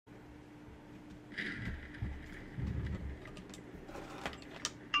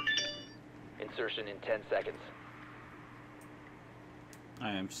insertion in 10 seconds.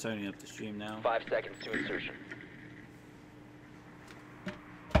 I am starting up the stream now. 5 seconds to insertion.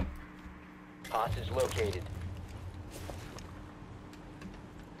 Hostage located.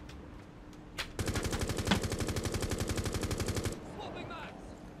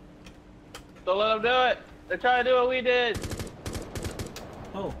 Don't let them do it. They're trying to do what we did.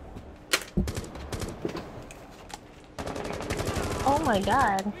 Oh. Oh my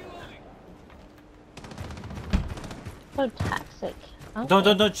god. So toxic. Okay.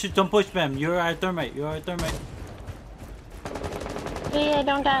 Don't shoot, don't push, ma'am. You're our thermite. You're our thermite. Yeah,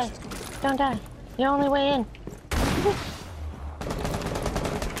 don't die. Don't die. Your only way in.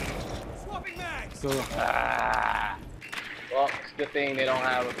 Swapping mags. Go. Ah. Well, it's a good thing they don't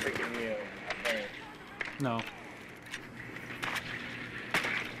have a freaking meal. I think. No.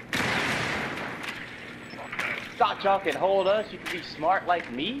 Thought y'all could hold us? You could be smart like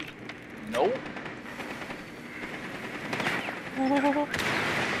me? Nope.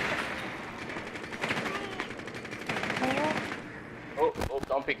 Oh,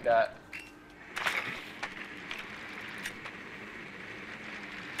 don't pick that.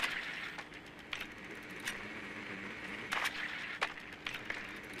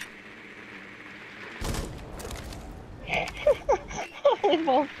 They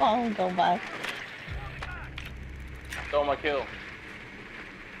both fall and go by. Stole my kill.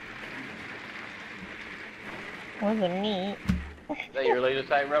 Wasn't me. Is that your laser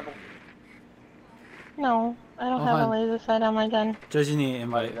sight, Rebel? No, I don't Oh, have a hi. laser sight on my gun. Just need an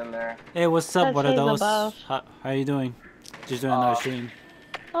invite. Somebody's in there. Hey, what's up? That What are says those? above. How are you doing? Just doing another stream.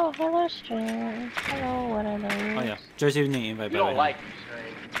 Oh, hello, stream. Hello, what are those? Oh yeah. Jersey need an invite. You by the don't way. like me,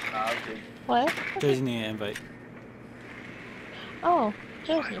 stream. Nah, I'm kidding. What? Jersey need an invite. Oh,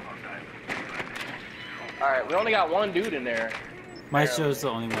 Josie. Alright, we only got one dude in there. My show's the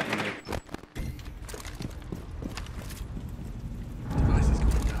only one in there. Device is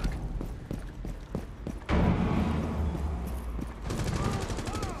going dark.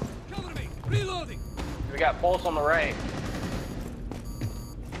 Cover me. Reloading. We got Pulse on the right.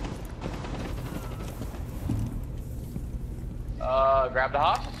 Grab the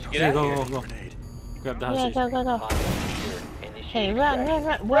hostage. Get Yeah, out go, of here. go, go. Grab the Yeah, hostage. go, go, go. Hostage secured. Initiate Hey, run, extraction.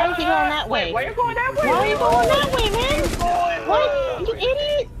 run, run. Why is he going that way? Wait, why you going that way? Why are you going that way, man? What? You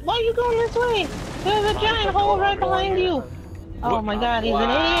idiot! Why are you going this way? There's a giant hole right behind you. Oh my god, he's an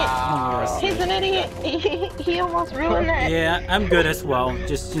idiot. Wow. He's an idiot. He almost ruined that. Yeah, I'm good as well.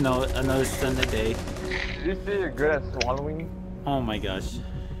 Just, you know, another Sunday day. Did you say you're good at swallowing? Oh my gosh.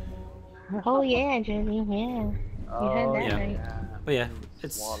 Oh yeah, Jimmy, yeah. You heard that yeah. right. But yeah,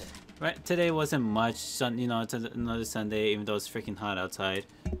 it's right. Today wasn't much. You know, it's another Sunday, even though it's freaking hot outside.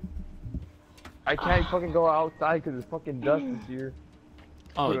 I can't fucking go outside because it's fucking dust this year.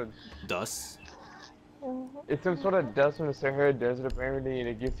 Oh, dust. It's some sort of dust from the Sahara Desert apparently, and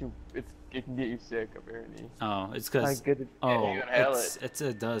it can get you sick apparently. Oh, it's because Good. oh, you inhale it's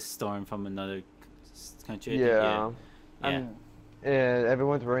a dust storm from another country. I Yeah. think. Yeah. Yeah,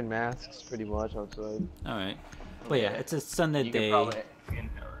 everyone's wearing masks pretty much outside. All right. But yeah, it's a Sunday You day. can probably inhale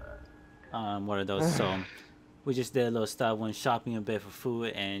that. What are those? So we just did a little stop, went shopping a bit for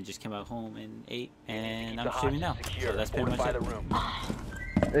food, and just came back home and ate. And I'm streaming now. So that's pretty much Fortify it. the room.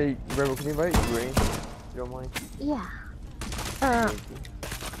 Hey, Rebel, can you invite Ray? If you don't mind. Yeah.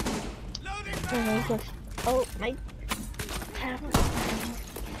 Oh my tablet.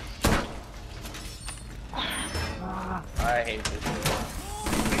 I hate this.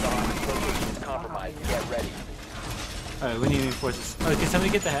 Location is compromised. Get ready. Alright, we need reinforcements. Oh, can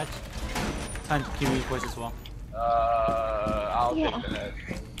somebody get the hatch? Time to give me reinforcements as well. I'll Yeah. take that.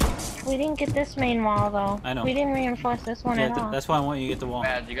 We didn't get this main wall though. I know. We didn't reinforce this one at all. That's why I want you to get the wall.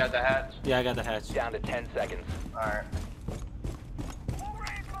 Man, you got the hatch? Yeah, I got the hatch. Down to 10 seconds. Alright.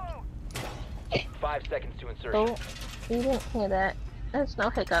 5 seconds to insertion. Oh, you didn't hear that. There's no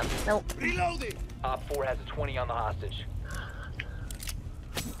hiccup. Nope. Reloading. Op 4 has a 20 on the hostage.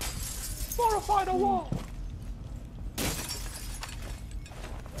 Fortify the wall!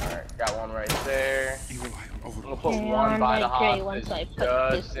 Alright, got one right there. Evil item I'm over. gonna put Okay, one on by the my tray once I hostage,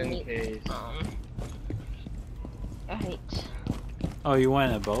 put just this in meat. case. Alright. Oh, you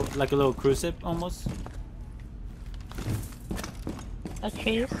want a boat? Like a little cruise ship almost? A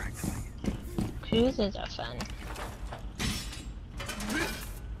cruise? Cruises are fun.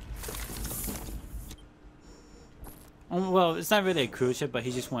 Well, it's not really a cruise ship, but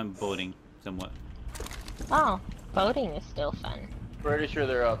he just went boating somewhat. Oh, boating is still fun. Pretty sure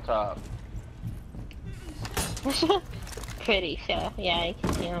they're up top. Pretty sure. Yeah, I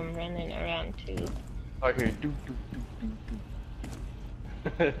can see them running around too. Oh, here, do.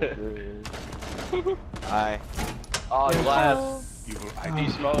 Hi. Oh, glass. You will Do you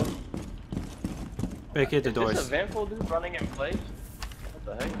smoke? Barricade the Is doors. this eventful dude running in place?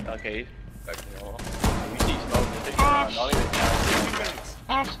 What the heck? Okay, he's back to normal. We see smoke. Ash. Don't even count.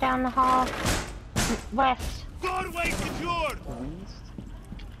 Ash down the hall. West. doorway secured.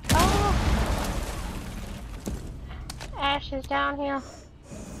 Oh. Ash is down here.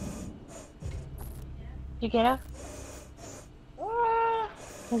 You get her?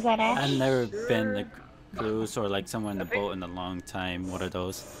 Is that Ash? I've never been like cruise or like somewhere in the boat in a long time. What are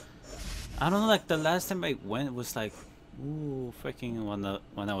those? I don't know. Like the last time I went was like, ooh, freaking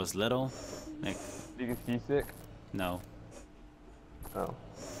when I was little. Like, You can see sick. no. Oh.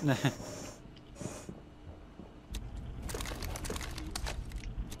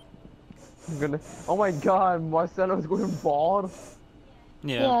 I'm gonna. Oh my God, my son was going bald.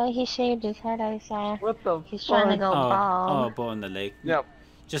 Yeah. Yeah, he shaved his head, I saw. What the? He's trying to go Oh, bald. boat on the lake. Yep.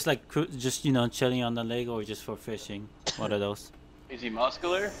 Just like just you know, chilling on the lake or just for fishing. What are those? Is he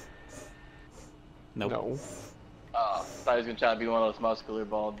muscular? Nope. No. Oh, I thought he was gonna try to be one of those muscular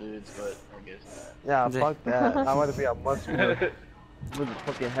bald dudes, but I guess Yeah, fuck that. I want to be a muscular with a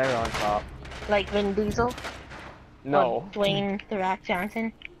fucking hair on top. Like Vin Diesel? No. Or Dwayne The Rock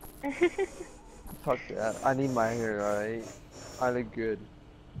Johnson? Fuck that. I need my hair, alright? I look good.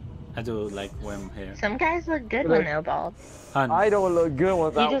 I do like worm hair. Some guys look good when they're bald. Hun, I don't look good You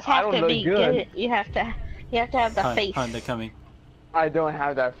without. just I have don't to look be good. good. You have to have the face. hun, they're coming. I don't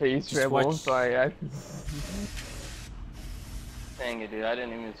have that face, Just Rebel. watch- Sorry. dang it, dude. I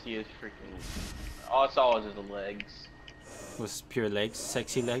didn't even see his freaking. All I saw was his legs Was pure legs,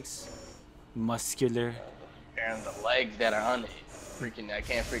 sexy legs, muscular. and the legs that are on it. Freaking, I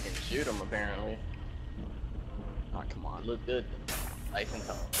can't freaking shoot him apparently. Oh come on, look good. Nice and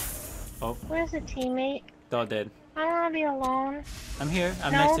tall. Where's a teammate? They're all dead. I don't want to be alone. I'm here.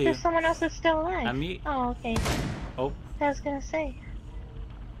 I'm next No, to you. there's someone else that's still alive. I'm me. Oh, okay. Oh, I was gonna say.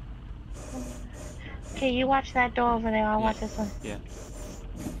 Okay, you watch that door over there. I'll Yeah. watch this one. yeah.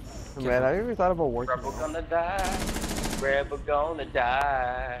 Man, I even thought about working. Rebel gonna die. Rebel gonna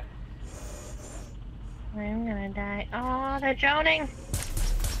die. I'm gonna die. Oh, they're droning.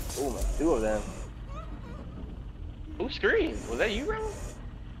 Ooh, man, two of them. Who screamed? Was that you, Rebel?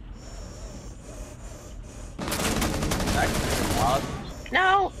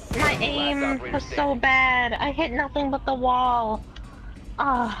 No, my aim was so bad. I hit nothing but the wall.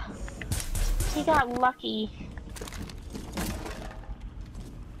 Ah, he got lucky.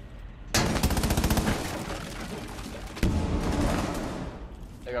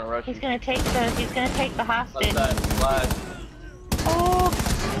 They're gonna rush He's you. gonna take the hostage. Left side, slide. Oh,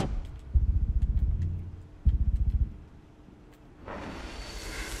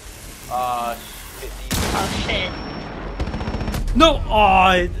 oh shit. No!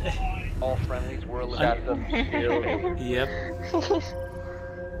 Oh! All friendlies were eliminated. Yep.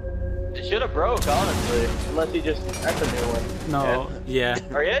 It should have broke, honestly. Unless he just. That's a new one. No, yeah.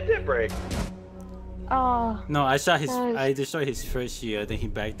 Or yeah, it did break. Oh, No, I shot his. Nice. I destroyed his first shield, then he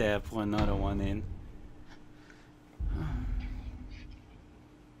backed that, put another one in.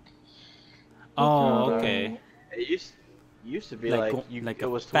 Oh, okay. It used to be Like, like, you, like it a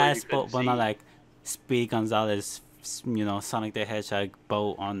was to where you fast couldn't boat, but not see. like Speed Gonzalez, you know, Sonic the Hedgehog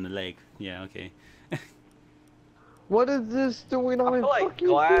boat on the lake. Yeah, okay. What is this doing I on my feel like fucking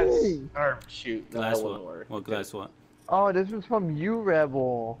glass. thing? Or shoot, no, Glass that wouldn't what? work. What glass what? Oh, this was from you,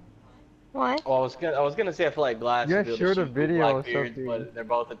 Rebel. what? Well, I was gonna say I feel like glass. Yeah, would be able to share the shoot video or Blackbeards, something. but they're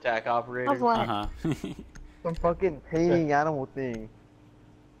both attack operators. Of what? Uh huh. Some fucking painting animal thing.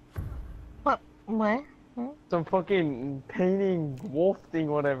 What? Some fucking painting wolf thing,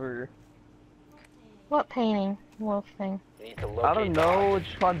 whatever. What painting? Wolf thing. You need to I locate don't the know. hostage.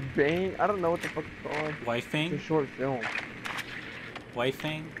 It's called Bane. I don't know what the fuck it's called. White It's a Fang? short film. White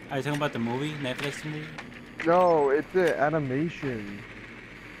Fang? Are you talking about the movie? Netflix movie? No, it's an animation.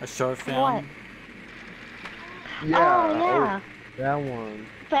 A short film? What? Yeah. Oh yeah. That one.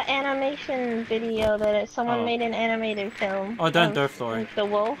 The animation video that someone Oh. made an animated film. Oh, done of, Dirt Floor. of the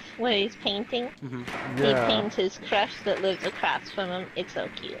wolf where he's painting. Mm-hmm. He Yeah. paints his crush that lives across from him. It's so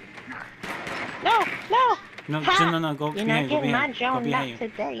cute. No, no. No, Ha! no, go You're behind, not go getting my behind, go drone, not behind you.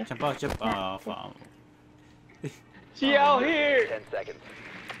 today. Jump out, jump Not off. today. She out here. 10 seconds.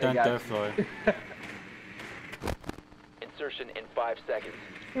 Done got Dirt you. Floor. Insertion in 5 seconds.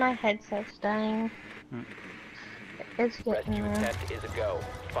 My headset's dying. Hmm. It's getting Rescue there. attempt is a go.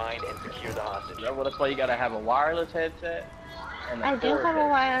 Find and secure the hostage. Yeah, well, that's why you gotta have a wireless headset. And I do cord have a headset.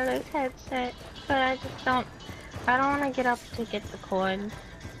 wireless headset, but I just don't. I don't want to get up to get the cord.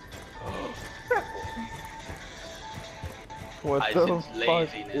 What I the sense fuck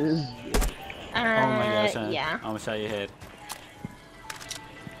laziness. is this? Oh my gosh, Yeah. I'm gonna shot your head.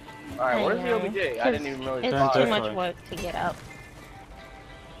 Alright, where's the know, OBJ? I didn't even really It's Don't too go much for it. work to get up.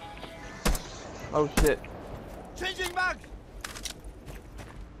 Oh shit. Changing back.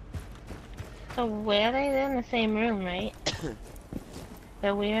 So where are they? They're in the same room, right?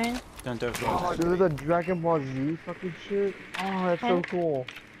 That we're in? Don't do it for Oh, this is the Dragon Ball Z fucking shit. Oh, that's so Huh? cool.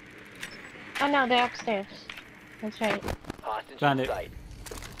 Oh no, they're upstairs. That's right. Hostage Found in it. sight.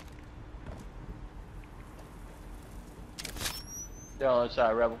 They're on the other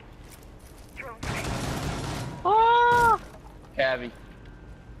side, Rebel. Oh! Cavi.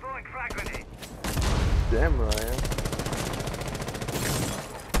 Damn, Ryan.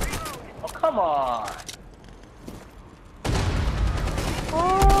 Oh, come on.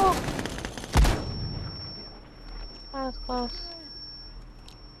 Oh! That was close.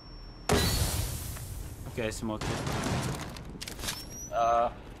 Okay, smoke it.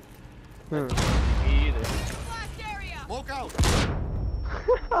 Me either. Smoke out.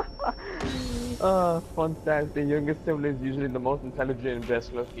 Fun fact, the youngest sibling is usually the most intelligent and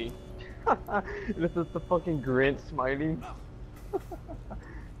best looking. This is the fucking Grinch smiley.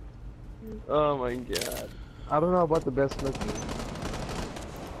 Oh my god. I don't know about the best looking.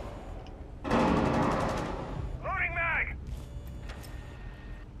 Loading mag.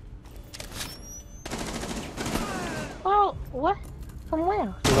 Oh, what? From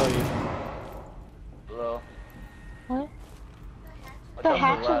where? Below you. Hello. What? Watch The out for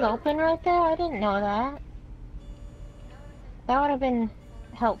hatch is ladder. open right there? I didn't know that. That would have been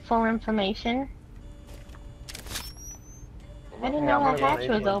helpful information. I didn't Yeah, know I'm the gonna hatch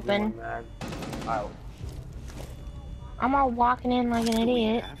go was H1Z1 open. mag. Alright. I'm all walking in like an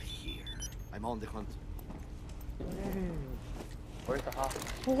idiot. I'm on the hunt. Where's the hop?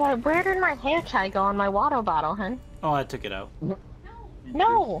 I was like, where did my hair tie go on my water bottle, hun? Oh, I took it out.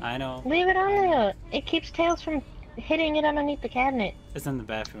 No! I know. Leave it on there. It keeps Tails from hitting it underneath the cabinet. It's in the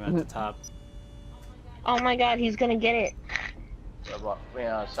bathroom at the top. Oh my god, he's gonna get it.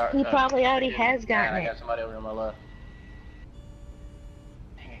 Sorry. He probably already forgive me. has gotten Man, I it. got somebody over on my left.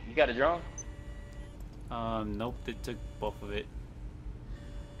 Dang it, you got a drone? Nope, they took both of it.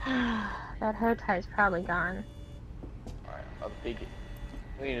 That hair tie's probably gone. Alright, I'll peek it.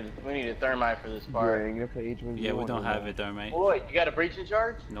 We need a thermite for this part. Yeah, you gonna play H1Z1 Yeah, we don't or have not? it there, mate. Boy, you got a breaching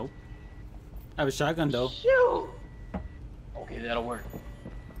charge? Nope. I have a shotgun though. Shoot! Okay, that'll work.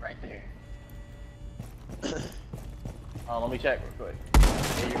 Right there. Let me check real quick.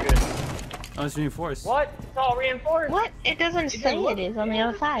 Yeah, you're good. Oh, it's reinforced. What? It's all reinforced? What? It doesn't say it is on the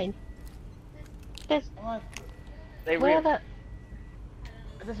other side. There's, What? They where reinforced.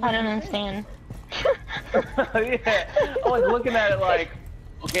 the... I don't understand. Yeah, I was looking at it like,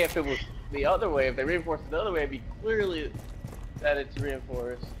 okay, if it was the other way, if they reinforced it the other way, it'd be clearly that it's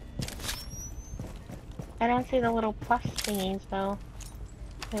reinforced. I don't see the little plus thingies though.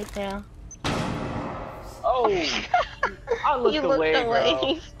 Right there. Oh! I looked You away, looked away. bro.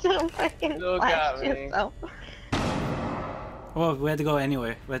 You still fucking Look at flashed me. yourself. Well, we had to go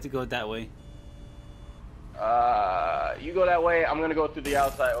anywhere. We had to go that way. You go that way, I'm gonna go through the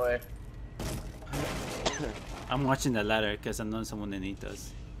outside way. I'm watching the ladder because I know someone underneath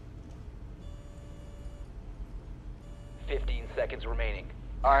us. 15 seconds remaining.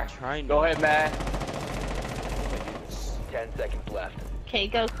 Alright, go ahead, man. 10 seconds left. Okay,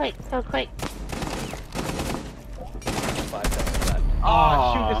 go quick, go quick. 5 seconds left.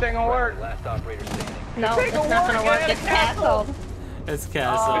 Oh, shoot, this ain't gonna work. Last operator standing. No, This it's ain't not gonna gonna work, work. man. It's canceled. It's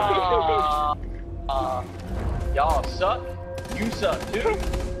castle. Y'all suck. You suck too.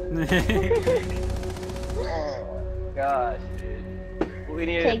 Oh gosh, dude. We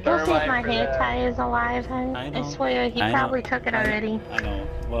need Okay, a go see if thermite my for hair that. tie is alive, hun. I I know. swear, he I know. probably took it already. I know.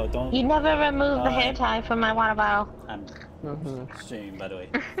 Well, don't. You never removed the hair tie from my water bottle. I'm streaming, by the way.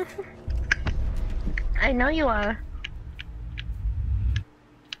 I know you are.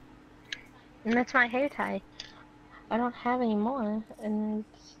 And that's my hair tie. I don't have any more, and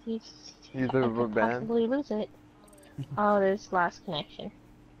I the could rubber band? possibly lose it. Oh, there's last connection.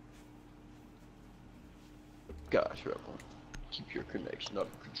 Gosh, Rebel, keep your connection under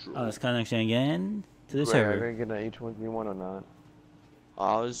control. Oh, it's connection again to the Right, server. we're gonna get an H1Z1 or not?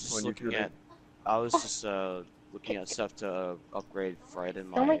 I was just When you looking do at, I was just looking at stuff to upgrade Friday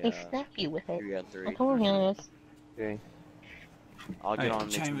in Don't my make me snap you with it. 3-on-3. I told you this. Okay. I'll get Alright, on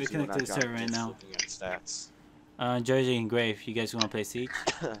trying to H1Z1 reconnect to the after server right I'm now. looking at stats. Jersey and Grave, you guys wanna play Siege?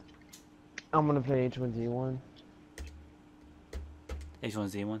 I'm gonna play H1Z1.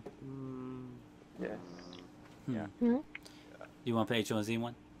 H1Z1? Yes. Yeah. Hmm? You wanna play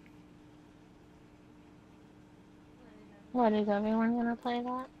H1Z1? What, is everyone gonna play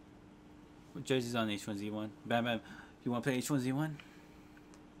that? Jersey's on H1Z1. Bam Bam, you want to play H1Z1?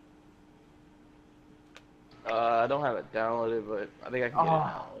 I don't have it downloaded, but I think I can get it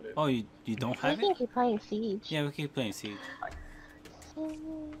downloaded. Oh, you don't I have it? think you're playing Siege. Yeah, we keep playing Siege. Siege.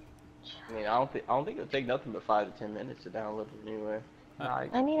 I mean, I don't think it'll take nothing but 5 to 10 minutes to download it anyway.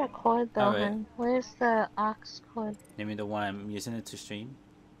 I need a cord though, Alright. hun. Where's the aux cord? Give me the one I'm using it to stream.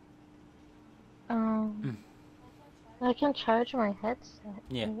 I can charge my headset.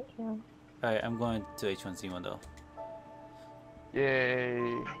 Yeah. Thank you. Alright, I'm going to H1Z1 though. Yay.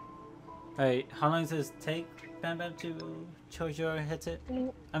 Alright, how long does it take, Bam Bam, to charge your headset?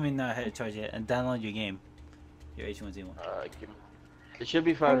 I mean, not charge it, and download your game. Your H1Z1. It should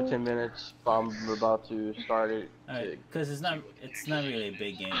be 5 to 10 minutes. If I'm about to start it. Alright, because it's not really a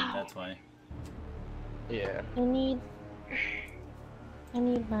big game, that's why. Yeah. I need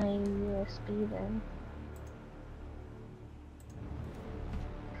my USB then.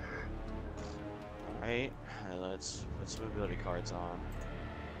 Alright, let's put some mobility cards on.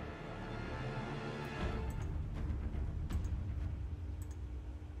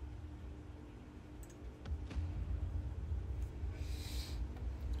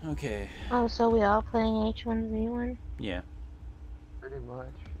 Okay. Oh, so we all playing H1Z1? Yeah. Pretty much,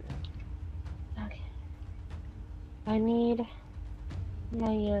 yeah. Okay. I need my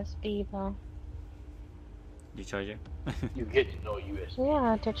USB though. Your charger? You get to know USB.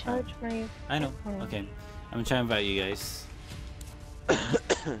 Yeah, to charge my... I know. phone. Okay. I'm trying to invite you guys.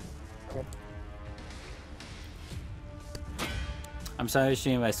 I'm sorry to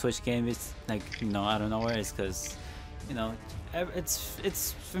stream my Switch game. It's like, you know, I don't know where it's because, you know,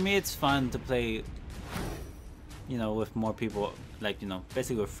 it's for me it's fun to play, you know, with more people, like, you know,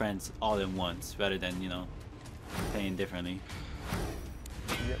 basically with friends all at once rather than, you know, playing differently.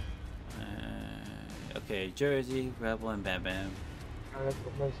 Yep. Okay, Jersey, Rebel, and Bam Bam. Let's go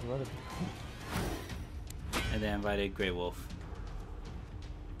play some other people. And then I invited Grey Wolf.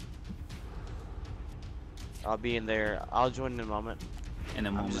 I'll be in there. I'll join in a moment. In a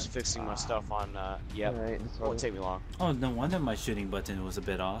I'm moment. just fixing my stuff on, yep. Alright, Won't take me long. Oh, no wonder my shooting button was a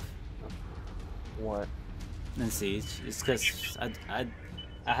bit off. What? In Siege. It's because I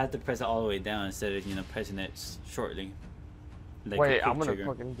had to press it all the way down instead of, you know, pressing it shortly. Like a Wait, quick I'm gonna trigger.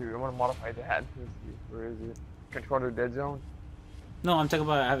 fucking do. I'm gonna modify that. Let's see, where is it? Controller dead zone. No, I'm talking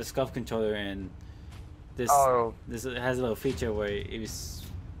about I have a scuff controller and this this has a little feature where it was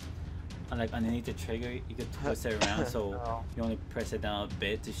like underneath the trigger you could twist it around so you only press it down a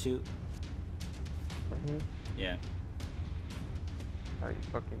bit to shoot. Yeah. Are you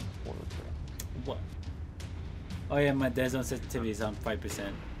fucking spoiled? What? Oh yeah, my dead zone sensitivity is on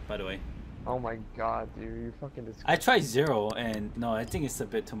 5%, by the way. Oh my god, dude, you fucking disgusting. I tried 0 and no, I think it's a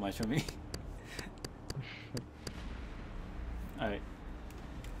bit too much for me. Alright.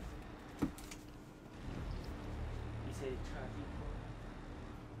 You say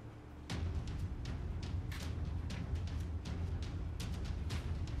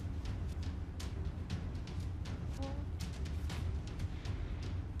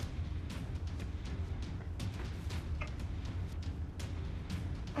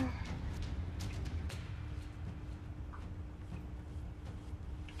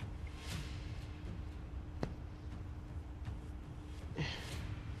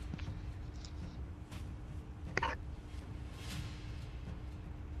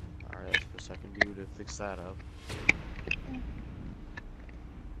Alright, that's what I can do to fix that up.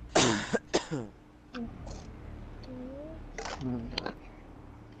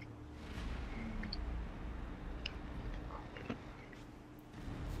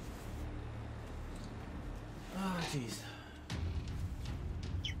 oh jeez.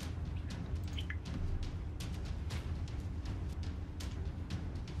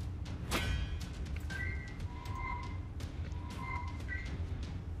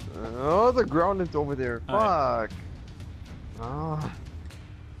 Oh, the ground is over there. Alright. Fuck. Ah.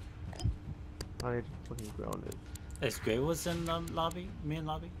 I need to fucking ground it. Is Grey was in the lobby? Main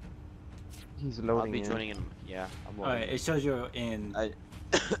lobby? He's I'll loading be in, joining in. Yeah, I'm loading. Alright, it shows you're in.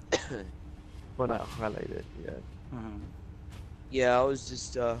 but not highlighted yet. Yeah, I was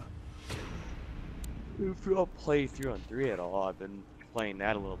just if you don't play 3-on-3 at all, I've been playing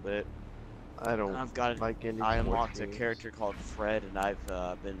that a little bit. I don't I've got like any I sports unlocked a games. character called Fred, and I've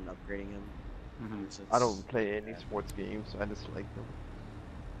been upgrading him. Since, I don't play any sports games, I just like them.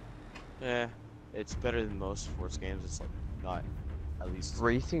 Yeah, it's better than most sports games. It's like not at least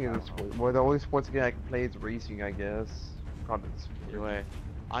Racing is a sport. Well, the only sports game I can play is racing, I guess. God, it's Anyway,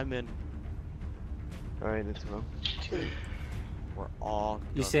 I'm in. alright, let's go. We're all.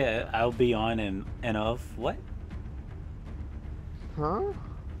 You said I'll be on and off. What? Huh?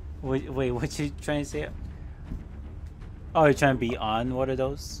 Wait, what you trying to say? Oh, you're trying to be on one of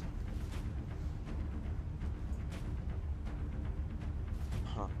those?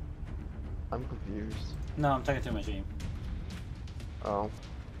 Huh. I'm confused. No, I'm talking to my stream. Oh.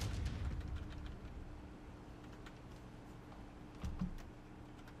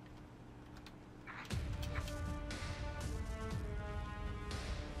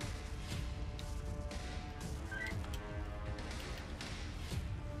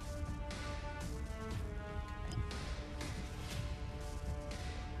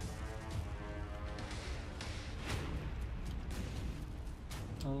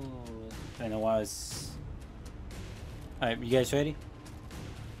 Oh, I know why I was. Alright, you guys ready?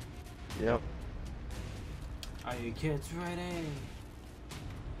 Yep. Are you kids ready?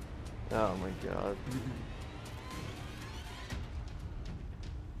 Oh my god.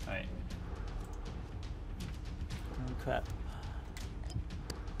 Alright. Oh crap.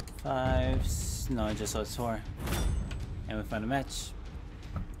 5. No, just us 4. And we found a match.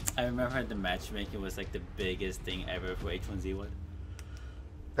 I remember the matchmaking was like the biggest thing ever for H1Z1.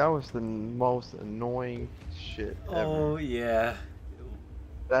 That was the most annoying shit ever. Oh yeah.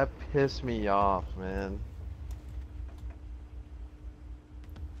 That pissed me off, man.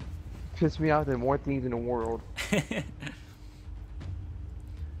 Pissed me off than more things in the world.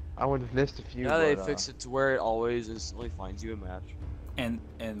 I would have missed a few. Now they fix it to where it always instantly finds you a match. And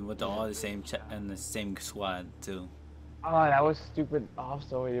with all the same and the same squad too. Oh, that was stupid.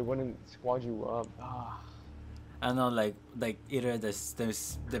 Also, it wouldn't squad you up. Ah. I don't know, like either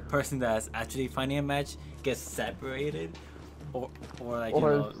the person that's actually finding a match gets separated, or like you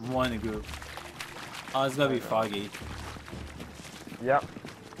know, one group. Oh, it's gonna be foggy. Yep.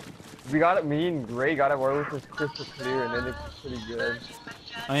 We got it. Me and Gray got it where it was crystal clear, and then it's pretty good.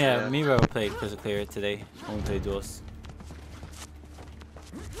 Oh yeah, me and Ro played crystal clear today when we played duels.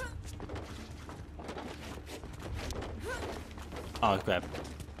 Oh crap.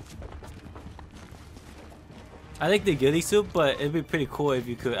 I like the ghillie suit, but it'd be pretty cool if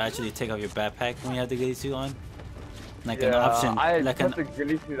you could actually take off your backpack when you have the ghillie suit on. Like an option. I like put the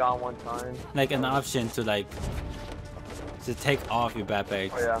ghillie suit on one time. Like an option to like to take off your backpack.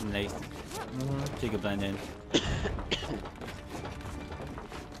 Oh, yeah. And like, so you can blend in.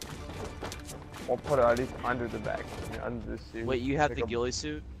 Or put it at least under the back, under the suit. Wait, you have the ghillie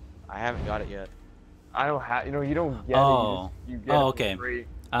suit? I haven't got it yet. I don't have. You know, you don't get Oh. it. You get Oh, it okay. for free.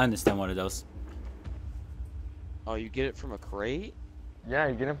 I understand one of those. Oh, you get it from a crate? Yeah,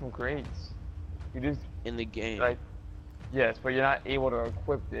 you get it from crates. You just In the game. like, yes, but you're not able to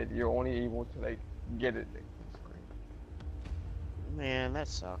equip it. You're only able to like get it. Man, that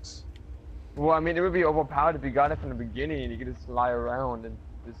sucks. Well, I mean, it would be overpowered if you got it from the beginning and you could just lie around and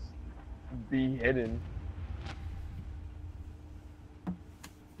just be hidden.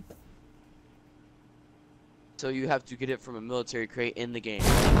 So you have to get it from a military crate in the game.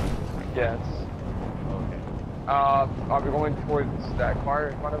 Yes. Okay. Are we going towards that car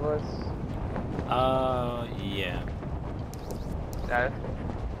in front of us? Yeah. That.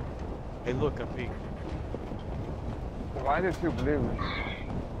 Hey, look, I'm pink. Why are there two blues?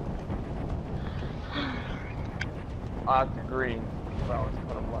 Ah, it's green. Well, it's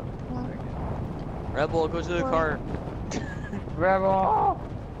put them left. Rebel, go to the car. Rebel!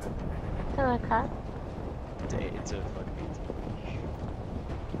 To the car. It's a fucking.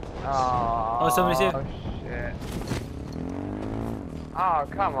 Oh, somebody's here. Shit. Oh,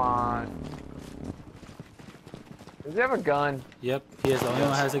 come on. Does he have a gun? Yep, he is the only one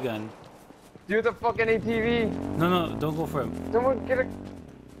who has a gun. Do the fucking ATV. No, don't go for him. Someone get a.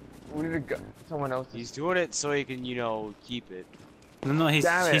 We need a gun. Someone else. He's doing it so he can, you know, keep it. No, he's.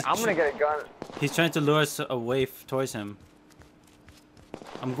 Damn it! I'm gonna get a gun. He's trying to lure us away towards him.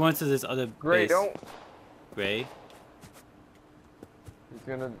 I'm going to this other Gray, base. don't. Gray. He's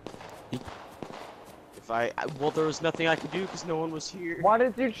gonna. If well, there was nothing I could do because no one was here. Why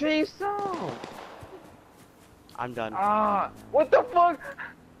did you chase him? I'm done. Ah! What the fuck?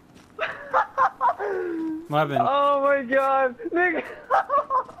 What happened? Oh my god, nigga!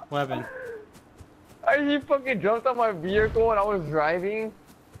 What happened? He fucking jumped on my vehicle and I was driving.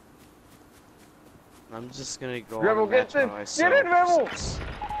 I'm just gonna go Rebel, on a match get by this! Get it, myself.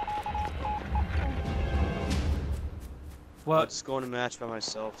 Rebel! What? I'll just go on a match by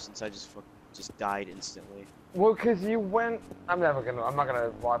myself since I just died instantly. Well, cause you went. I'm not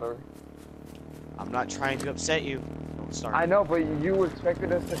gonna bother. I'm not trying to upset you. Don't start. I know, but you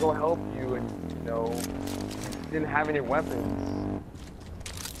expected us to go help you, and you know, didn't have any weapons.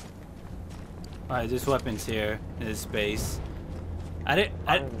 Alright, there's weapons here in this base.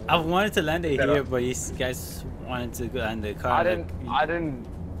 I wanted to land it here, but you guys wanted to land the car.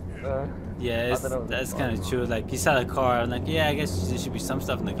 Yeah, that's kind of true. Like, you saw the car, I'm like, yeah, I guess there should be some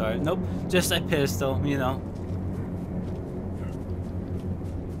stuff in the car. Nope, just a pistol, you know.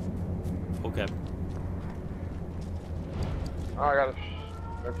 Okay. Oh, I got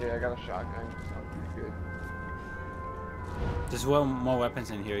a shotgun. Sounds pretty good. There's one more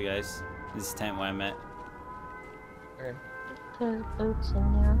weapons in here, guys. This is tent where I'm at. Okay. There's boots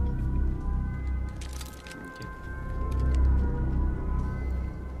in there. Okay.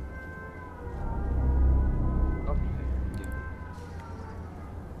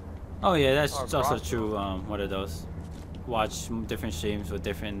 Oh yeah, that's also true. What are those? Watch different streams with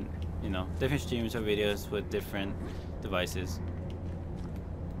different, you know, different streams or videos with different devices.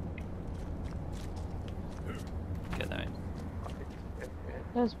 Get that.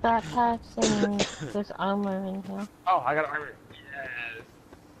 There's backpacks and there's armor in here. Oh, I got armor. Yes.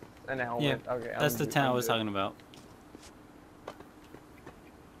 And a helmet. Yeah, okay. that's the tent I was talking about.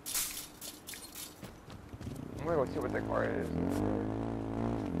 I'm gonna go see what the car is.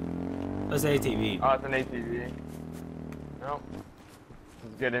 That's an ATV. Oh, it's an ATV. Nope.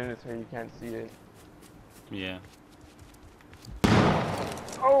 Just get in it so you can't see it. Yeah.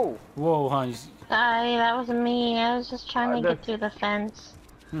 Oh! Whoa, hon. Sorry, that was me. I was just trying to get through the fence.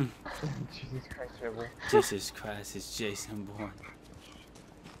 Jesus Christ, Trevor. Jesus Christ, it's Jason Bourne.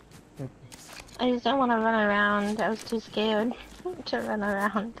 I just don't want to run around. I was too scared to run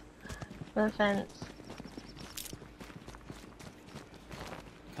around the fence.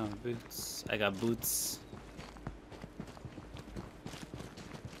 Come on, boots. I got boots.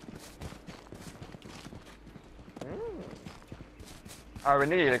 Alright,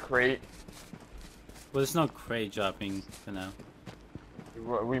 we need a crate. Well, there's no crate dropping for now.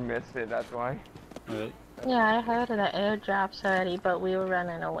 We missed it, that's why. Alright. Yeah, I heard of the airdrops already, but we were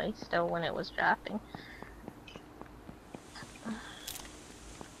running away still when it was dropping.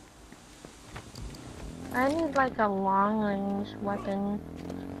 I need like a long-range weapon.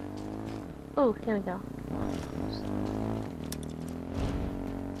 Ooh, here we go.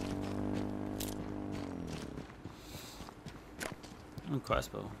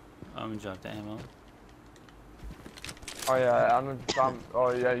 Crossbow. I'm gonna drop the ammo. Oh yeah,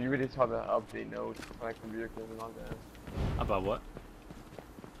 oh yeah, you already saw the update note for like the vehicles and all that. About what?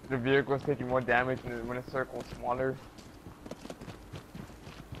 The vehicle's taking more damage when it circles smaller.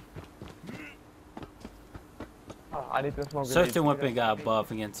 Oh, I need to smoke. Certain weapon got a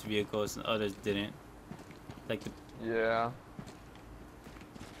buff against vehicles and others didn't. Like the... Yeah.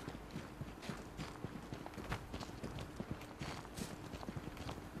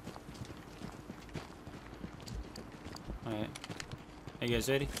 Alright. Are you guys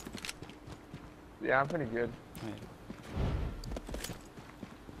ready? Yeah, I'm pretty good. Alright.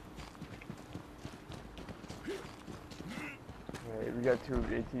 Alright, we got two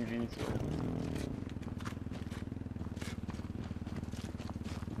ATVs, so...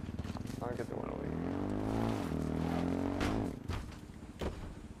 I'll get the one away.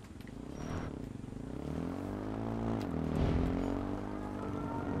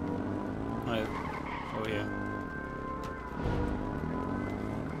 Alright. Over here.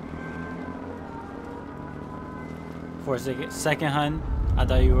 For a second, hun, I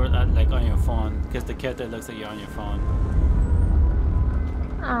thought you were like on your phone, because the character looks like you're on your phone.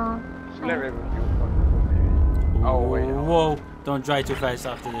 Oh. Oh wait. Whoa! Don't drive too fast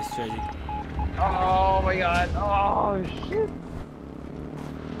after this, Tracy. Oh my god. Oh shit.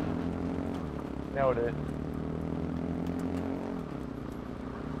 Nailed it.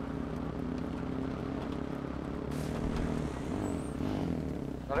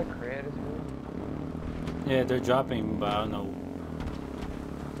 Is that a crate? Yeah, they're dropping, but I don't know.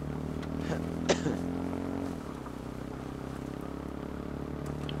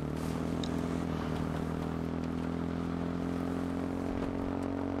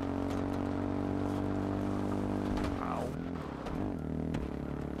 Ow.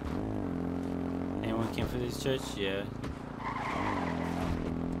 Anyone came for this church? Yeah.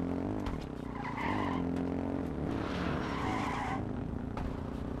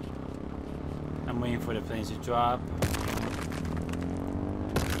 I'm waiting for the planes to drop.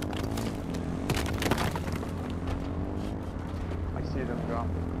 I see them drop.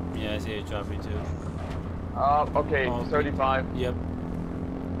 Yeah, I see it dropping too. Okay, Oh, 35. Yep.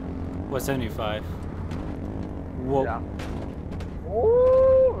 What, 75? Whoa. Yeah.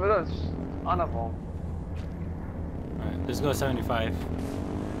 Ooh, that's a ton of them. Alright, let's go 75.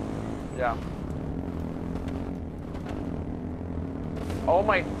 Yeah. Oh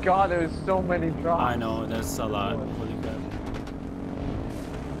my god, there's so many drops. I know, that's a lot. Holy crap.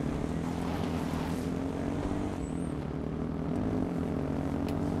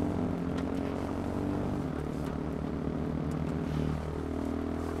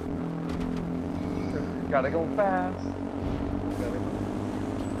 Gotta go fast.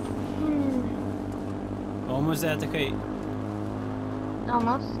 Almost at the crate.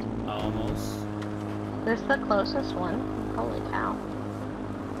 Almost. Almost. This is the closest one. Holy cow.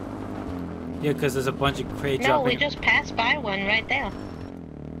 Yeah, because there's a bunch of crates No, dropping. we just passed by one right there.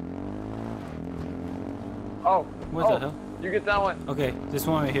 Oh. What the hell? You get that one. Okay, this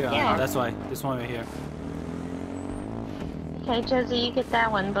one right here. Yeah. That's why. This one right here. Okay, Josie, you get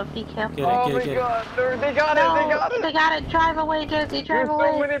that one, but be careful. Get it, Oh get my it, get it. god, they got No, it, they got it! they got it. Drive away, Josie, drive There's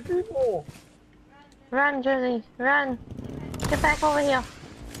away. so many people! Run, Josie, run. Get back over here.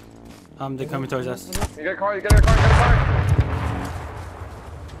 They're coming towards us. You got a car, you got a car, you got a car!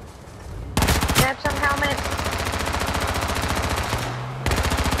 Grab some helmets.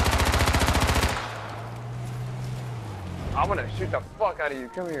 I'm gonna shoot the fuck out of you,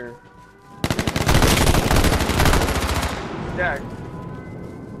 come here. Jack.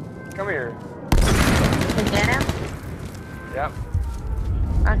 Come here. You can get him? Yep.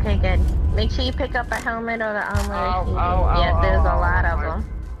 Okay, good. Make sure you pick up a helmet or the armor. Ow, if you ow, do. Yeah, ow, there's ow, a lot ow, of my- them.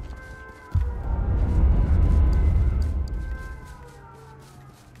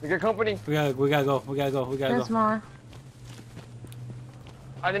 You got company? We gotta go. We gotta go. We gotta There's go. more.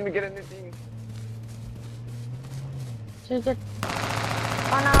 I didn't even get anything. Should we get...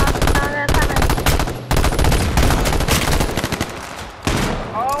 Oh no, they're coming.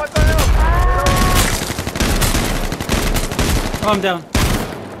 Oh, what the hell? Oh, I'm down.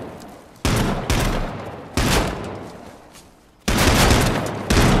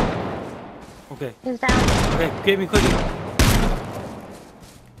 Okay. He's down. Okay, get me quickly.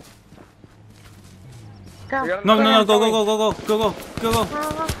 Go. No, go.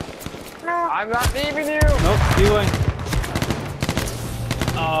 No. I'm not leaving you! Nope, keep going.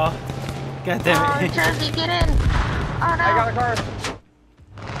 Oh, god Oh, damn it. Josie, get in. Oh no. I got a car.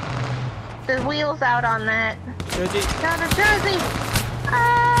 The wheel's out on that. Josie. Go to Josie.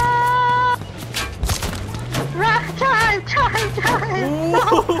 Ah! Drive. No,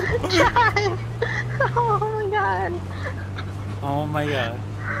 drive. Oh my god. Oh my god.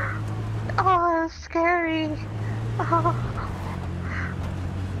 Oh, that's scary. Oh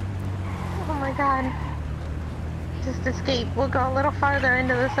my god. Just escape. We'll go a little farther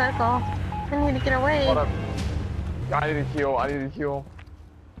into the circle. I need to get away. Hold up. I need to heal,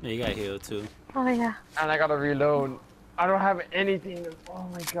 Yeah, you got healed too. Oh yeah. And I gotta reload. I don't have anything. Oh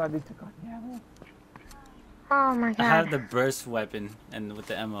my god, they took out the ammo. Oh my I god. have the burst weapon and with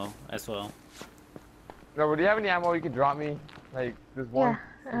the ammo as well. No, but do you have any ammo you can drop me? Like, this one?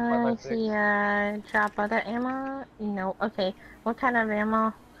 Yeah. Let me see, drop other ammo? No. Okay. What kind of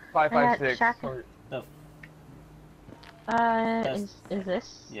ammo? 5.56. shotgun. Oh. Is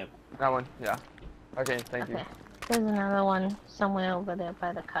this? Yep. That one, yeah. Okay, thank you. Okay. There's another one somewhere over there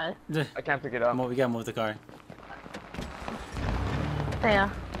by the car. I can't pick it up. We gotta move the car. There.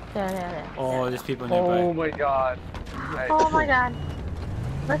 Oh, there's people nearby. Oh my god. Nice. Oh my god.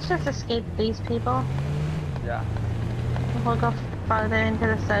 Let's just escape these people. Yeah. We'll go farther into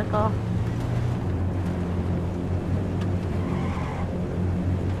the circle.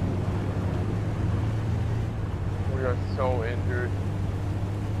 We are so injured.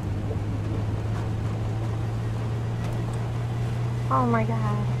 Oh my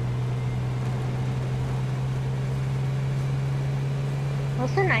god.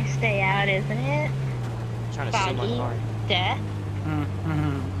 It's a nice day out, isn't it? Trying to steal my Foggy, car. death,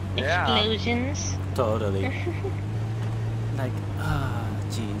 Yeah. explosions. Totally. Like,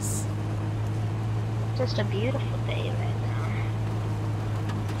 jeez. Just a beautiful day right now.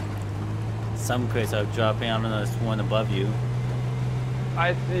 Some crates are dropping. I don't know, there's one above you.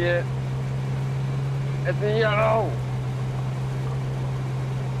 I see it. It's a yellow.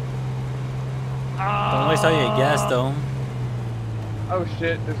 Don't waste all your gas though. Oh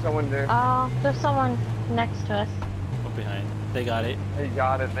shit, there's someone there. Oh, there's someone next to us. Go behind. They got it. They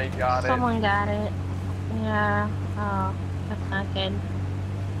got it, Someone got it. Yeah. Oh, that's not good.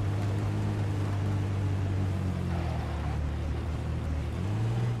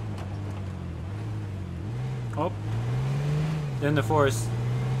 Oh. They're in the forest.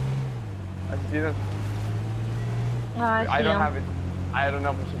 I see them. Oh, I see don't him. have it. I don't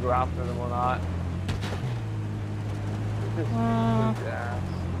know if we should go after them or not. This is Mm. ass.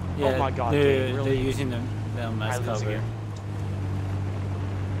 Yeah, my god, they're, dude, really? they're using them as I lose cover. again.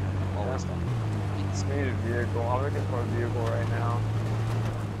 Always done. We need a vehicle. I'm looking for a vehicle right now.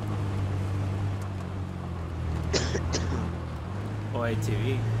 Or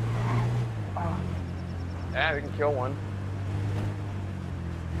ATV. Yeah, we can kill one.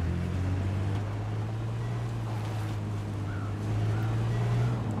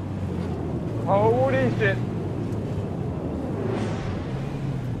 Holy shit.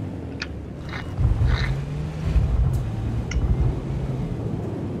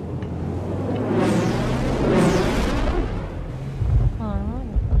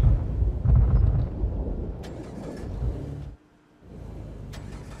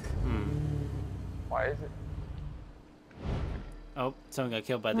 Why is it? Oh, someone got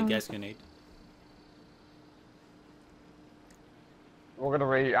killed by the gas grenade. We're gonna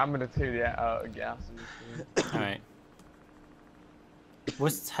raid. I'm gonna take the gas. Alright.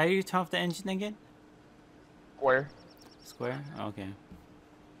 How do you turn off the engine again? Square. Square? Okay.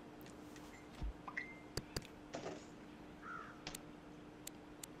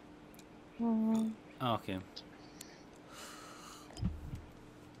 Okay.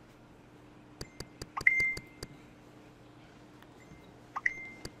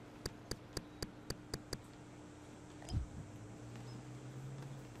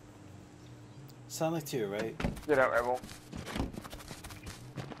 Sound like two, right? Get out, Rebel.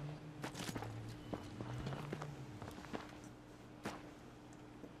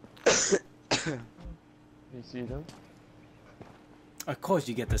 You see them? Of course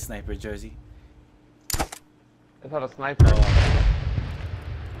you get the sniper jersey. It's not a sniper.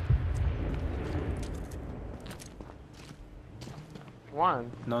 Come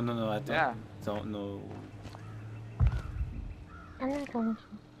on. No, I don't know. I'm not going to.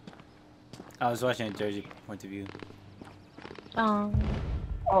 I was watching a jersey point of view. Oh,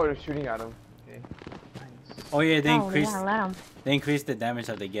 they're shooting at him. Okay. Nice. Oh yeah, they increased the damage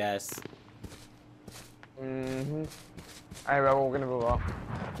of the gas. Mm-hmm. Alright, Rebel, we're gonna move up.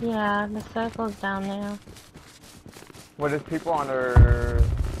 Yeah, the circle's down there. Well, there's people on their...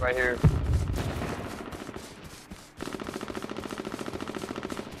 right here.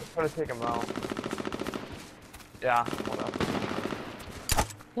 Let's try to take them out. Yeah, hold up.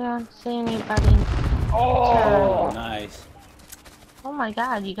 Yeah, I don't see anybody. Oh! Nice. Oh my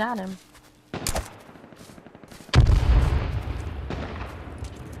god, you got him.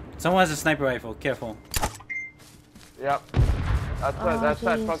 Someone has a sniper rifle, careful. Yep. That's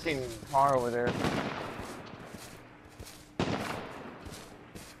that fucking car over there.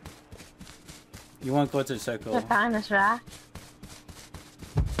 You won't go to the circle. You're behind this rack.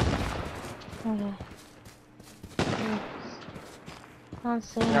 Okay. I don't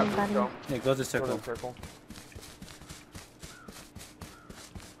see anybody. Yeah, go to the circle.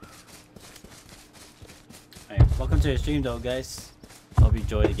 Alright, welcome to the stream though, guys. Hope you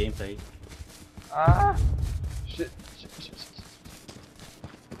enjoy the gameplay. Shit.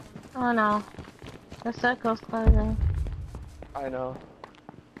 Oh no. The circle's closing. I know.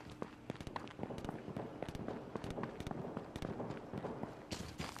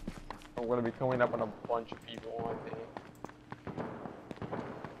 I'm gonna be coming up on a bunch of people, I think.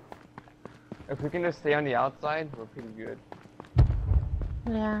 If we can just stay on the outside, we're pretty good.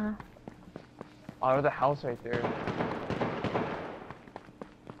 Yeah. Oh, there's a house right there.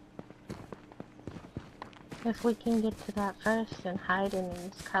 If we can get to that first and hide in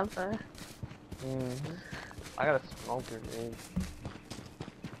this cover. I got a smoke grenade.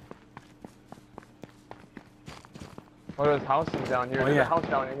 Oh, there's houses down here. There's a house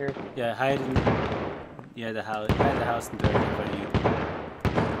down in here. Yeah, hide in... Yeah, the house. Hide the house and directly in front of you.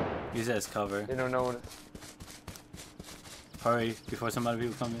 Use it as cover. They don't know what... Hurry, before some other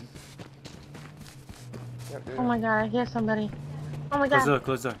people come in. Yep, Oh my god, I hear somebody. Oh my god.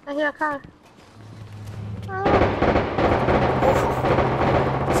 Close door. I hear a car. Oh.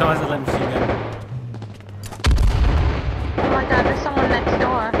 Someone has a light machine gun. Oh my god, there's someone next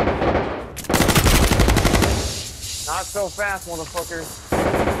door. Not so fast, motherfucker.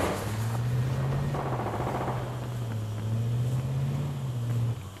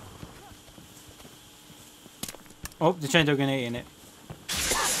 Oh, the chain grenade in it.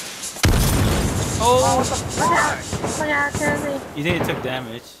 Oh, what the fuck? Look out, Jersey. You think it took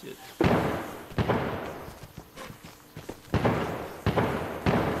damage?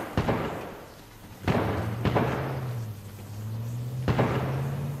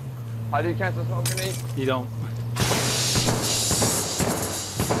 How do you cancel smoke grenade? You don't.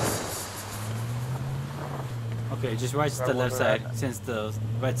 Okay, just right to the left side, since the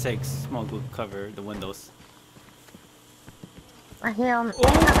red six smoke will cover the windows. I hear him.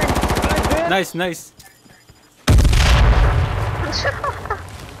 Nice.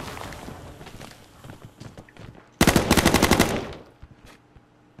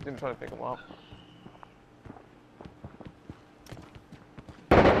 Didn't try to pick him up.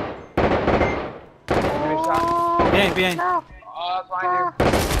 Give me a shot. Behind. No. Oh, that's behind you.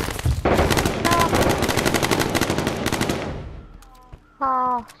 No.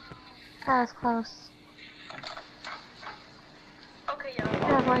 Oh. I That was close. Okay, yeah. I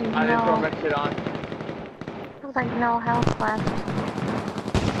have like I didn't throw no. my shit on. There's like no health left.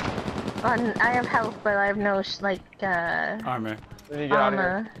 I have health, but I have no Armor. Then you get out of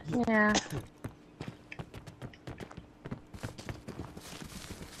armor. here. Yeah.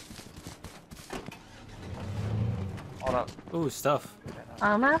 Hold up. Ooh, stuff.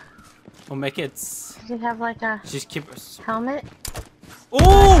 Armor? We'll make it. Does he have like a Just keep. helmet? Ooh!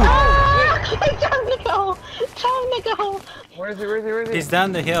 Ah! Time to go! Time to go! Where is he? Where is he? Where is he? He's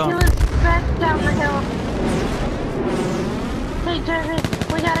down the He hill. was back down the hill. Hey Jersey,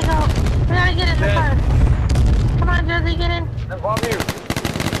 we gotta go. We gotta get in the car. Come on Jersey, get in. Above you.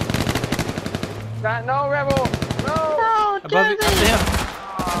 No, Rebel! No! No, Above you, up the Jersey! hill.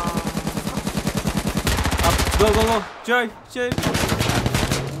 Up, go, go, go. Joy, Joy.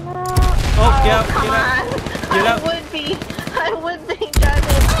 No. Oh, get out, come get out. on. Get I out. would be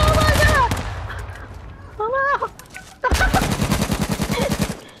driving. Oh my god! Oh no!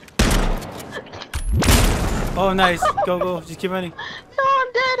 Oh, nice. Go, go. Just keep running. No,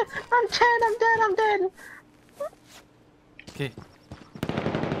 I'm dead! I'm dead, I'm dead, I'm dead! Okay.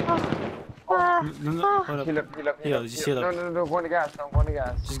 No, no, hold up. Heal up, heal up, Heal, up. just heal up. No, go in the gas, don't go in the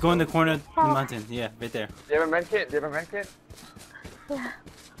gas. Just go in the corner of the mountain. Yeah, right there. Do you have a med kit? Do you have a med kit? Yeah.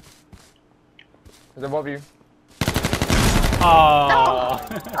 It's above you. Oh.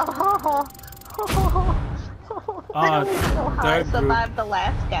 I don't even know how I third group. survived the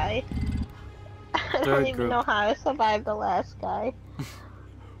last guy. I Third don't even group. know how I survived the last guy.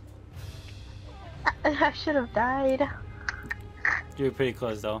 I should have died. You were pretty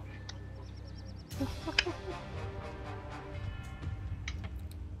close though.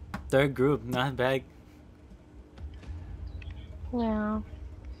 Third group, not bad. Yeah.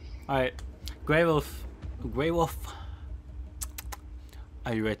 Alright. Grey Wolf. Grey Wolf.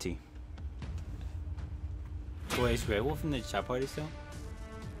 Are you ready? Wait, is Grey Wolf in the chat party still?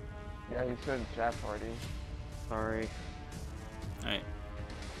 Yeah, you should chat party. Sorry. Alright.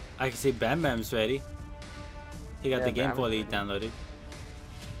 I can see Bam Bam's ready. He got Yeah, the game Bam's fully ready. downloaded.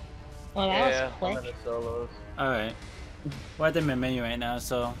 Well, that Yeah, was I'm quick. in the solos. Alright. We're at the main menu right now,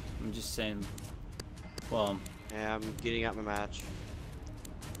 so I'm just saying. Well, Yeah, I'm getting out my match.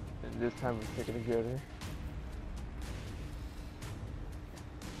 And this time we're taking it together.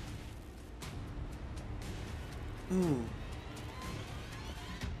 ooh.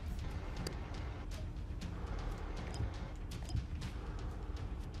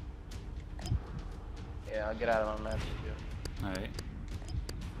 Yeah, I'll get out of my match too. Alright.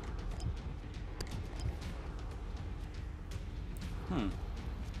 Hmm.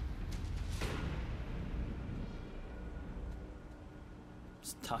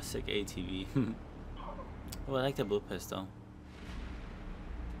 It's toxic ATV. Oh, I like the blue pistol.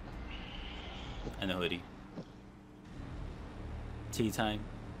 And the hoodie. Tea time.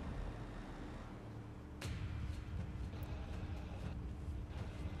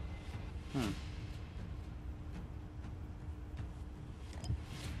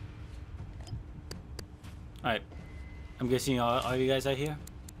 Alright. I'm guessing all you guys are here?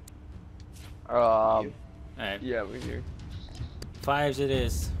 Um, Alright. yeah, we're here. Fives it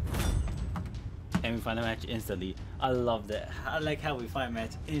is. And we find a match instantly. I love that. I like how we find a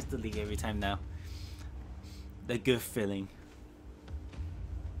match instantly every time now. The good feeling.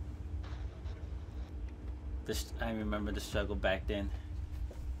 I remember the struggle back then.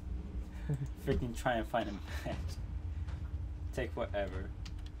 Freaking try and find a match. Take forever.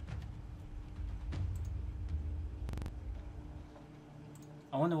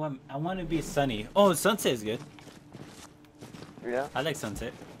 I wonder what I want to be sunny. Oh, sunset is good. Yeah? I like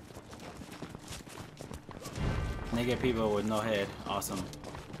sunset. Nigga people with no head. Awesome.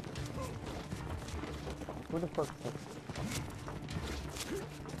 Who the fuck?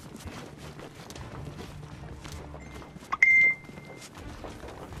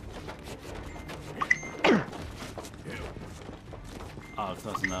 Oh,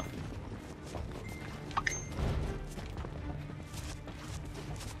 close enough.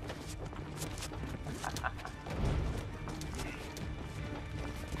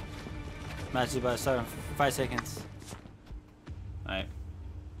 Match is about to start in 5 seconds. Alright.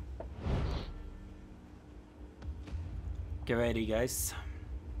 Get ready, guys.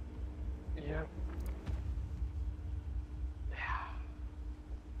 Yeah.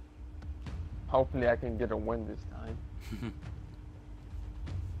 Hopefully I can get a win this time.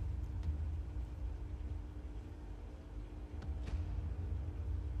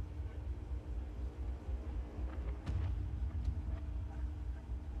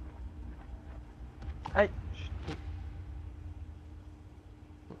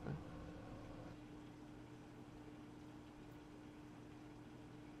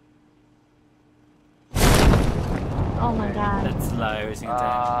 Oh my god. That's a lie every single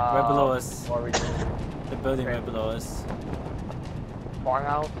time. Right below us. What are we doing? The building right below us.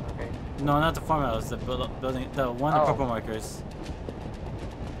 Farmhouse? Okay. No, not the farmhouse. The building. The one of the purple markers.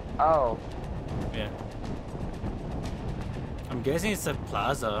 Oh. Yeah. I'm guessing it's a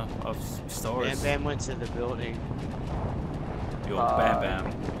plaza of stores. Bam Bam went to the building. Yo, Bam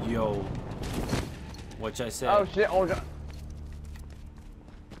Bam. Yo. What I said? Oh shit. Oh, God.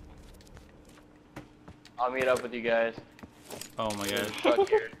 I'll meet up with you guys. Oh my god. Fuck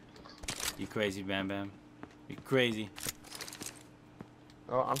here. You crazy, Bam Bam. You crazy.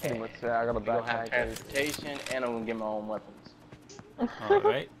 Oh, I'm pretty much set. I got a We don't have backpack. transportation, and I'm gonna get my own weapons.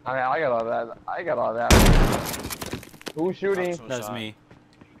 Alright. I mean, I got all that. I got all that. Who's shooting? That's me.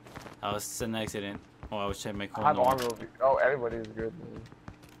 I was an accident. Oh, I was checking my I have corner. armor over here. Oh, everybody's good. Man.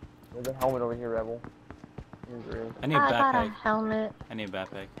 There's a helmet over here, Rebel. He's real. I need a I got a backpack. helmet. I need a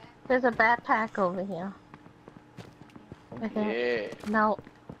backpack. There's a backpack over here. I think. Yeah. No,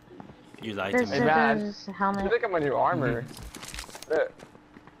 You lied to there's, me. Hey, man. there's a You helmet. look at my new armor. Look.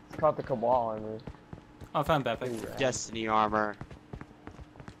 It's called the Cabal armor. Oh, I found a backpack. Pretty rad. Destiny armor.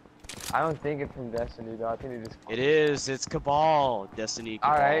 I don't think it's from Destiny though. I think it just. It is. It's Cabal. Destiny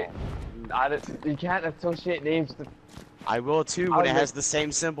Cabal. Alright. You can't associate names to. I will too when it has the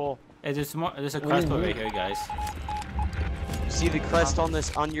same symbol. Hey, there's more. There's a crossbow right here, guys. You see the crest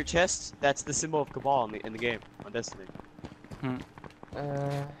on your chest? That's the symbol of Cabal in the game on Destiny.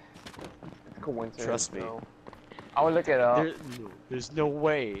 It's coincidence. Trust me. So. I would look it up. There's no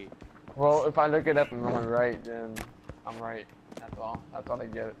way. Well, if I look it up and I'm right, then I'm right. That's all. That's all I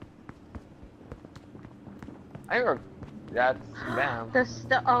get. I think that's Bam.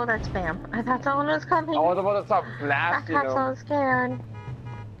 Oh, that's Bam. I thought someone was coming. I was about to start I blasting got them. so scared.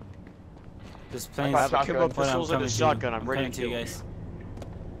 There's planes. I have a Hold on, pistols and a shotgun. I'm ready coming to you guys.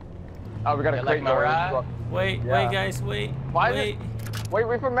 Oh, we got a Yeah, crate like my door. ride? Wait, Yeah. wait, guys, wait. Why wait.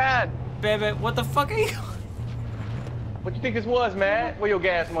 Wait for Mad. Baby, what the fuck are you? What you think this was, man? Where your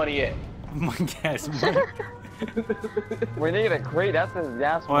gas money at? My gas, man. We need a crate. That's his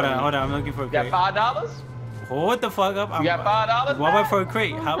gas. Hold money. on, hold on. I'm looking for a You got crate. $5? Hold the fuck up. You got $5? What about for a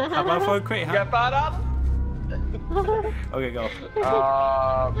crate? How about for a crate? You got $5? Okay, go.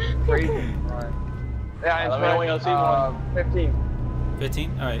 Crazy. Alright. Yeah, Let me know when you'll see one. 15.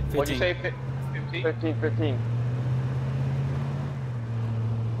 15? Alright, 15. What'd you say? 15? 15.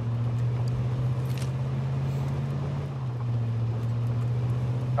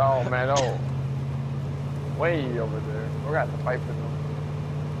 Oh man, oh. Way over there. We're gonna have to fight for them.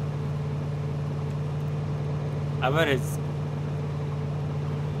 I bet it's.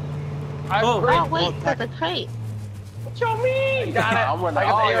 Oh, Oh, wait, there's a crate. what you mean? Got it. I'm running I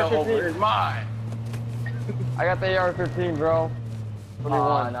got all the your AR-15. over. It's mine. I got the AR-15, bro.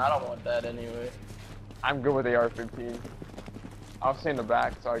 21. No, I don't want that anyway. I'm good with the AR-15. I'll stay in the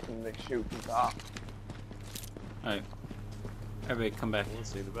back so I can like shoot and stop. Alright. Everybody come back.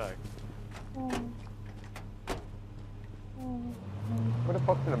 Let's see the back. What the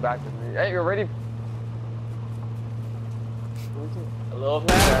fuck's in the back of me? Hey, you're ready? A little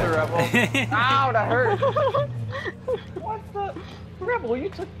faster, Rebel. Ow, that hurt. What the? Rebel, you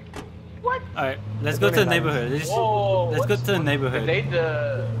took... What? Alright, let's go to the neighborhood. Let's go to the neighborhood.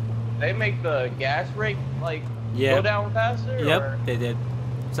 They make the gas rate, like, Yeah. go down faster? Yep, or? they did.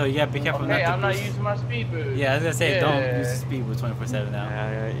 So yeah, be careful Okay, not to I'm not boost. using my speed boost. Yeah, I was gonna say, Yeah. don't use the speed with 24/7 now.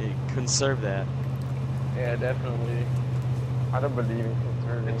 Conserve that. Yeah, definitely. I don't believe in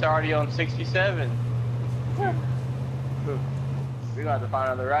conserving. It's already on 67. We're gonna have to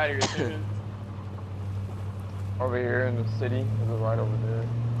find another rider soon. Over here in the city, there's a right over there.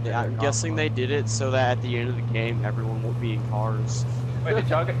 Yeah, I'm guessing they did it so that at the end of the game, everyone won't be in cars. Wait, did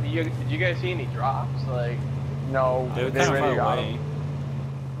you guys see any drops? Like, No, They were they kind of already far got away. 'em.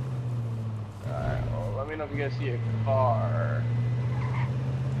 alright, well, let me know if you guys see a car.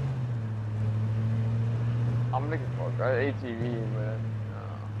 I'm looking for an ATV, man.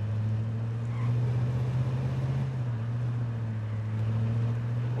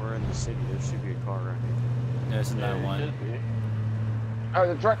 We're in the city. There should be a car right here. There's another Yeah, it one. should be. Oh,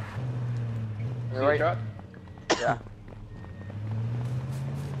 the truck. See You're a right. truck? Yeah.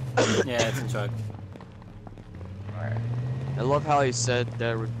 Yeah, it's a truck. Alright. I love how he said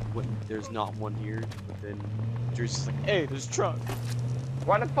there's not one here, but then Drew's just like, hey, there's a truck.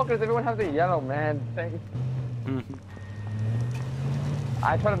 Why the fuck does everyone have the yellow, man? Thing?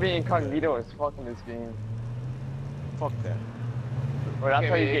 I try to be incognito as fuck in this game. Fuck that. Well, that's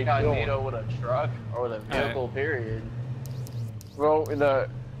how you get killed. incognito with a truck or with a vehicle, period. Well,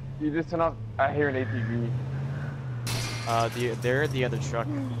 you just turn off. I hear an ATV. They're the other truck.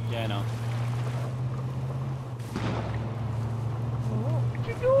 Yeah, I know.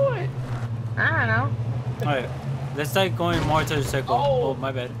 I don't know. Alright, let's start going more to the circle. Oh,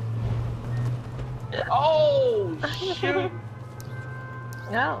 my bad. Oh shoot!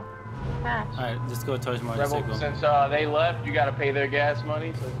 No. Gosh. Alright, let's go towards more to the Rebel, circle. since they left, you gotta pay their gas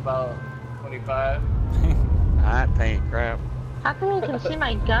money, so it's about 25. I ain't paying crap. How come you can see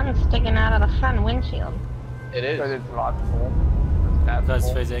my gun sticking out of the front windshield? It is. Because it's logical.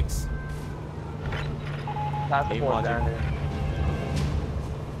 That's physics. That's Hey, cool Roger. down there.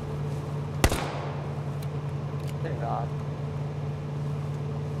 Thank God.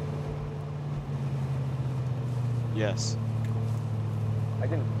 Yes. I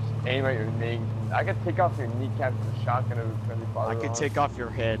can aim at your knee. I can take off your kneecap with a shotgun if it's really far I can wrong. take off your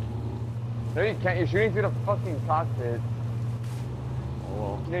head. No, you can't. You're shooting through the fucking cockpit. Oh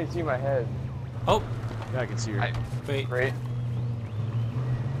well. You didn't see my head. Oh, Yeah, I can see your head. wait. Great.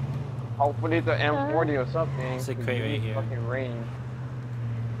 Hopefully it's an M40 or something. It's a 'cause crate you right need here. Fucking range.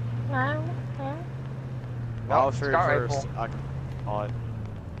 No. I'll Nope, show you scout first. rifle.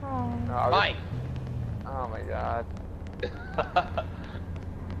 Oh. Mike! Oh my god.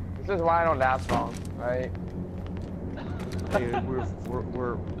 This is why I don't last long, right? Hey, we're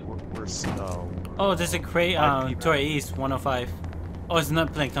Oh, there's a crate Five to our east, 105. Oh, it's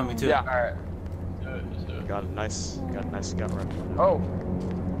another plane coming too. Yeah. Alright. Let's do it. got a nice gun right now. Oh.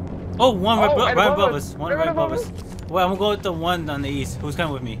 Oh, one right, Oh, right right above above us. us. One Right right above above us. Well, I'm gonna go with the one on the east. Who's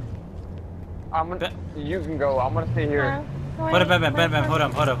coming with me? You can go. I'm gonna stay here. Hold up, Bam Bam, Bam Bam, hold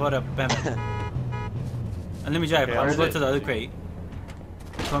up, Bam Bam. And let me drive. Okay, I'm gonna go where's to it? the other crate.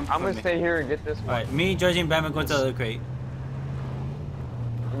 I'm gonna stay here and get this one. Alright, me, Georgie, and Bam are going to the other crate.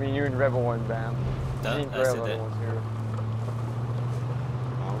 I mean, you and Rebel one, Bam. That- Me and that's Rebel it. one's here.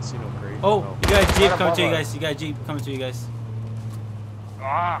 I don't see no crate. Oh, No. you got a Jeep Right coming to you above guys. You got a Jeep coming to you guys.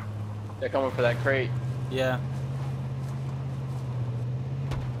 Ah. They're coming for that crate. Yeah.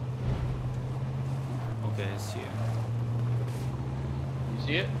 Okay, it's here. You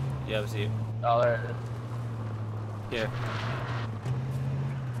see it? Yeah, I see it. Oh, there it is. Here.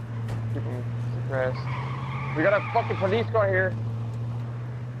 Keep him suppressed. We got a fucking police car here.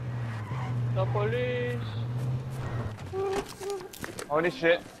 The police! Holy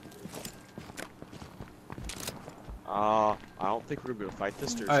shit. I don't think we're gonna be able to fight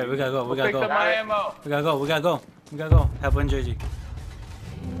this. Alright, we gotta go. We gotta Pick go. up my ammo! We gotta go. We gotta go. We gotta go. Have one, Jersey.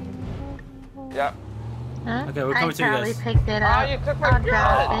 Yep. Huh? Okay, we're coming to you I probably guys. picked it up. you took my I'll gun.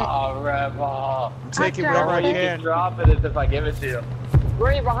 drop it. Oh, Rebel! I'm taking I'll whatever I drop it. can. Drop it as if I give it to you.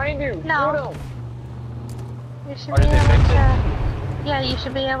 Right behind you. No. Shoot him. You should Or be did they able fix it? to. Yeah, you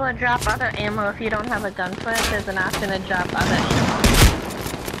should be able to drop other ammo if you don't have a gun for it. There's an option to drop other ammo.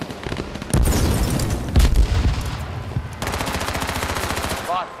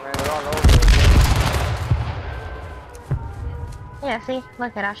 Fuck, man, they're all over it. Yeah, see?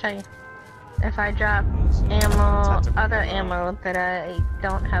 Look it, I'll show you. If I drop ammo, other ammo that I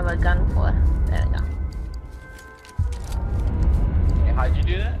don't have a gun for. There we go. Hey, how'd you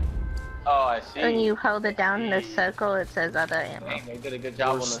do that? Oh, I see. When you hold it down in the circle, it says other ammo. Dang, they did a good job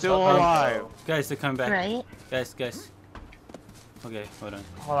We're on the still subtitle. alive. Guys, they're coming back. Right? Guys. Okay, hold on.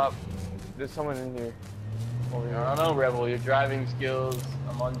 Hold up. There's someone in here. Over I here. don't know, Rebel. Your driving skills,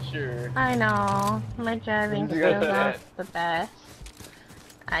 I'm unsure. I know. My driving You got skills that. aren't the best.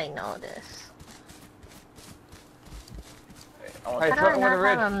 I know this. I want Hey, How do truck I on the not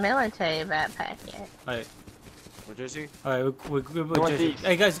ridge. have a military backpack yet? Alright. What is he? Alright, we're Jersey. Northeast.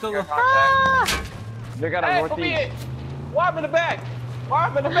 Hey, guys, go. Ah! They got a Hey, put me in! northeast. Why I'm in the back? Why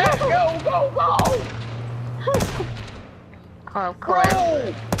I'm in the back? Go! Oh, of course.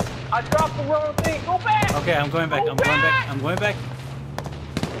 Bro! I dropped the wrong thing. Go back! Okay, I'm going back. I'm going back.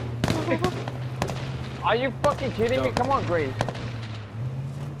 Are you fucking kidding me? Go. Come on, Grace.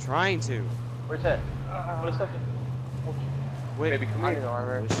 I'm trying to. Where's that? What's up? Wait, Baby, come I here. don't know,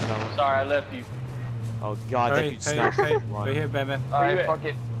 armor. Where's that? Sorry, I left you. Oh god, that Hurry, dude's hurry, not hurry. run. Right here, Bam Bam. Alright, Alright. fuck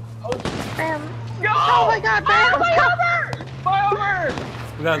it. Bam. Go! Oh my god, Bam! Fly over!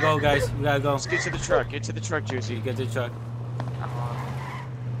 We gotta go, guys. We gotta go. Let's get to the truck. Get to the truck, Juicy. Get to the truck.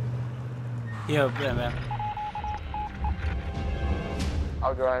 Here, Bam Bam.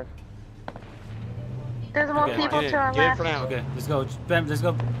 I'll drive. There's more Okay, people Get to our in. Get in left. for now. Okay, let's go. Bam, let's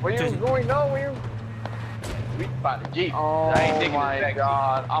go. Where you Jersey. going? No, where you? We spotted the Jeep. Oh I ain't taking my this back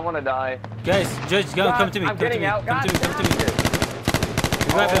god, I wanna die. Guys, Judge, come to me. I'm Come to getting me. out. Come to me. God Come to me. damn it.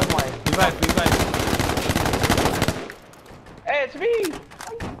 Revive Oh him. my Revive. Hey, it's me!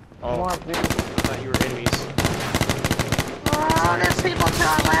 Come on, please. I thought you were enemies. Oh, there's people to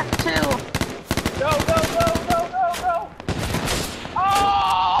our left too. Go!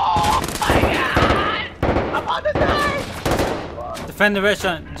 Oh my god! I'm on the side! Defend the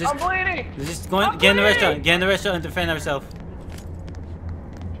restaurant. I'm bleeding. Just go in, get in the restaurant. Get in the restaurant and defend ourselves.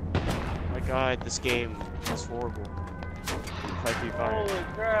 Oh my god, this game is horrible. Fight through fire. Holy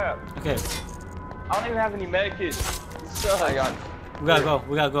crap. Okay, I don't even have any medkits. So I got. we gotta go.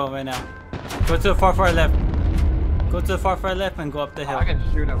 We gotta go right now. Go to the far left. Go to the far left and go up the hill. I can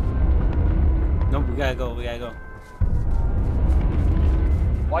shoot him. Nope, we gotta go. We gotta go.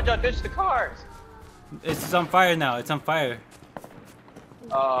 Why'd y'all ditch the cars? It's on fire now. It's on fire.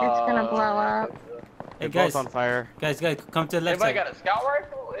 It's gonna blow up. Hey They're guys, both on fire. guys, come to the left Anybody side. got a scout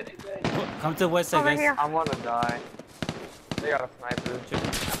rifle? Anything? Come to the west side, Over guys. here. I'm gonna die. They got a sniper.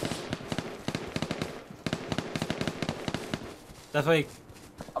 That's why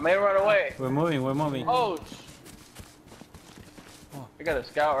I made it right away. we're moving. We're moving. Oh. Oh. I got a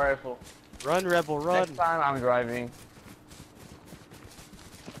scout rifle. Run, Rebel, run. Next time I'm driving.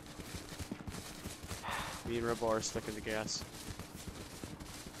 Me and Rebel are stuck in the gas.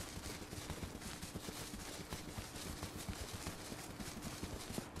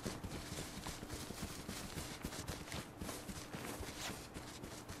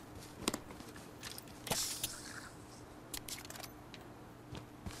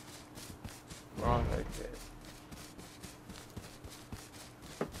 Wrong kit.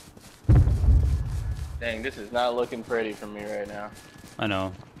 Dang, this is not looking pretty for me right now. I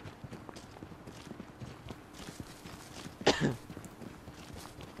know.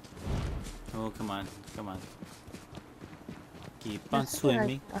 Oh, come on. Come on. Keep on This is like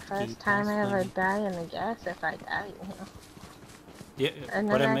swimming. the first Keep time on I ever swimming. die in the gas if I die, you know. Yeah, I but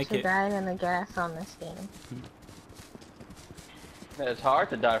never I make actually it. died in the gas on this game. It's hard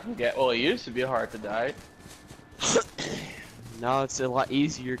to die from gas. Well, it used to be hard to die. Now it's a lot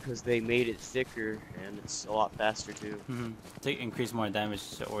easier because they made it thicker and it's a lot faster too. Take increase more damage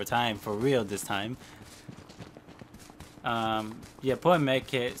over time for real this time. Yeah, put a med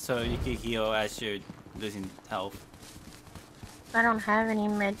kit so you can heal as you're losing health. I don't have any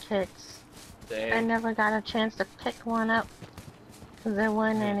med kits. I Dang. never got a chance to pick one up because there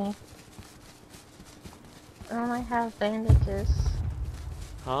weren't any. I only have bandages.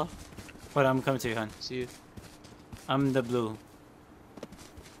 Huh? But I'm coming to you, hon. See you I'm the blue.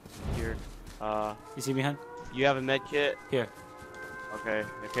 here. You see me, hon? You have a med kit? Here. Okay,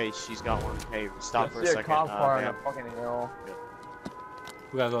 okay, she's got one. Hey, stop for a See a second. cop car on ma'am. a fucking hill.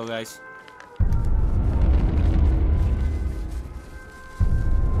 We gotta go, guys.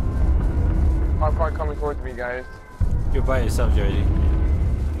 Cop car coming towards me, guys. You're by yourself, Jersey.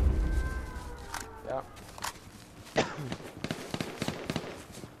 Yeah.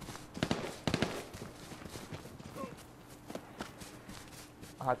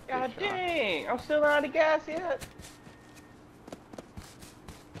 God dang! I'm still out of gas yet.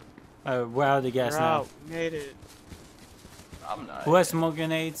 We're out of the gas You're now. out. We made it. I'm not. Who has smoke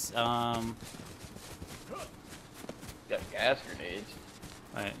grenades? Got gas grenades.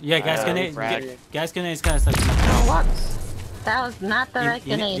 Alright. Yeah, gas grenade. frag. Gas grenades kind of suck. What? That was not the right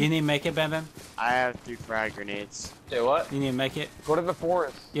You grenade. need to make it, Bam Bam? I have 3 frag grenades. Say what? You need to make it? Go to the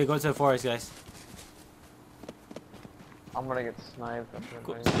forest. Yeah, go to the forest, guys. I'm gonna get sniped. That's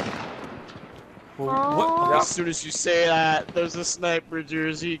Go- what I'm saying. Well, Oh. what? As soon as you say that, there's a sniper,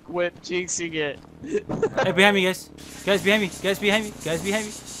 Jersey. Quit jinxing it. Hey, behind me, guys. Guys behind me. Guys behind me. Guys behind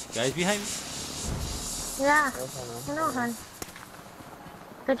me. Guys behind me. Yeah, I know, hon.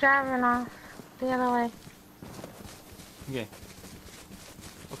 They're driving off the other way. Okay.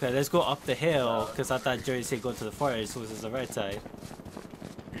 Okay, let's go up the hill, because I thought Jerry said go to the forest, which is the right side.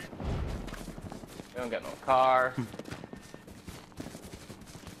 We don't got no car.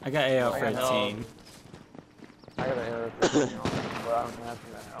 I got AR-15. I got an arrow, but I don't have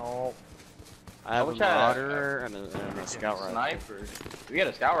that. Oh, I have a wish I had marauder and a scout rifle. Sniper. We got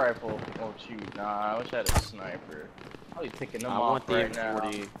a scout rifle. Oh shoot, nah. I wish I had a sniper. I'll be picking them I off want the right now.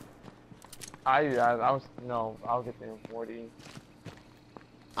 M40. I'll get the M40.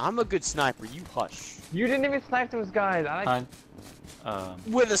 I'm a good sniper. You hush. You didn't even snipe those guys.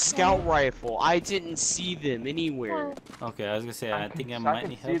 With a scout rifle, I didn't see them anywhere. Okay, I was gonna say, I think I I might can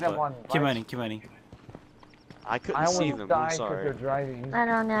need see help, them but on keep live running, keep running. I couldn't I see almost them. died I'm because sorry. they're driving. I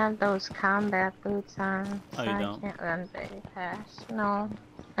don't have those combat boots on, Oh, so you I don't? can't run very fast. No,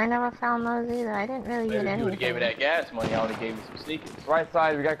 I never found those either. I didn't really get Maybe if you would've gave me anything. that gas money, I would've gave you some sneakers. Right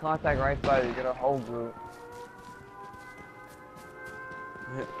side, we got contact right side. You got a whole group.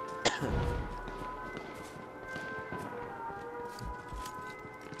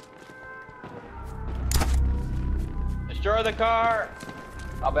 Destroy the car!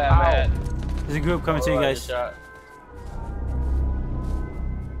 How bad, Ow. bad. There's a group coming to you Alright, guys. good shot.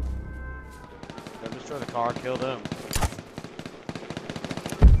 Don't destroy the car, kill them.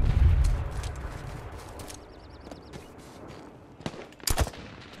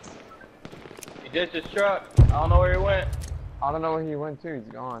 just his truck. I don't know where he went. I don't know where he went to. He's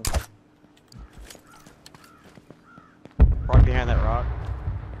gone. Right behind that rock.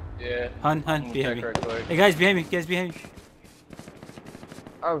 Yeah. Hunt, I'm gonna behind me. check right quick. Hey guys, behind me. Guys, behind me.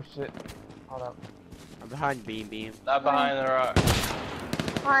 Oh shit. Hold up. I'm behind beam. Not behind the rock.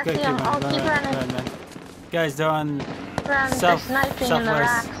 Oh, I see him. I'll keep running. Run, man. Guys, they're on. They're sniping in the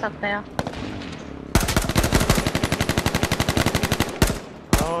southwest. rocks up there.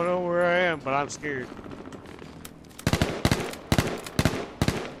 I don't know where I am, but I'm scared.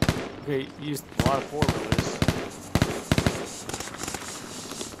 Okay, use. A lot of formulas.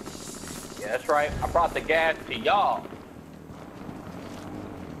 Yeah, that's right. I brought the gas to y'all.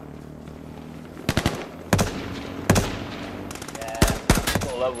 Yeah, I'm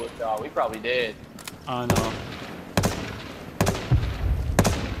gonna level with y'all. We probably did. Oh no.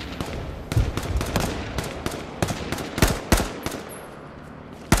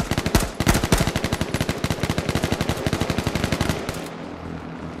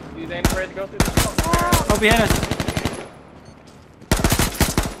 You ain't afraid to go through the smoke? Oh, behind us.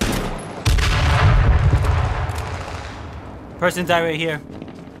 Person died right here.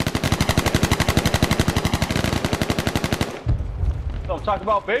 Don't talk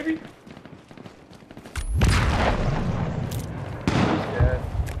about baby. Yeah.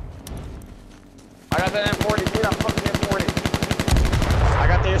 I got that M40. Dude, I'm fucking M40. I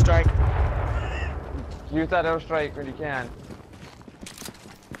got the airstrike. Use that airstrike when you can.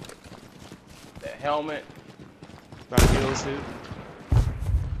 The helmet. Got a ghillie suit.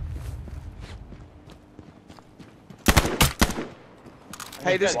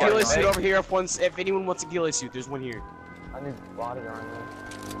 Hey, there's a ghillie suit over here. If anyone wants a ghillie suit, there's one here. I need body armor.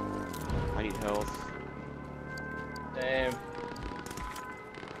 I need health. Damn.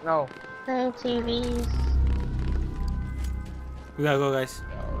 No. No TVs. We gotta go, guys.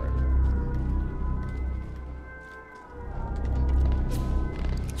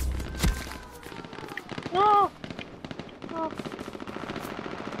 No! Oh.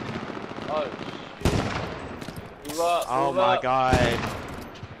 Oh shit. Move up, Oh move my up. god.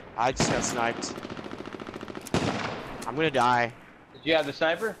 I just got sniped. I'm gonna die. Did you have the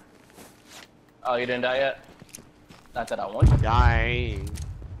sniper? Oh, you didn't die yet? Not that I want you. Dying.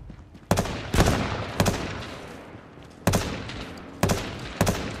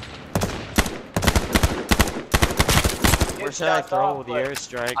 Where should I throw the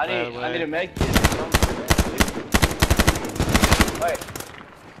airstrike? I need to make it. Wait.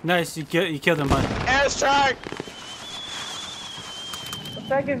 Nice, you killed him, bud. Airstrike! What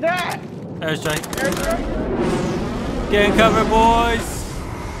the heck is that? Airstrike. Get in cover, boys.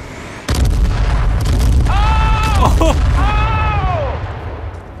 Oh!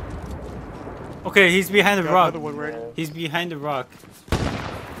 Okay, he's behind the Got rock. another one right. He's behind the rock.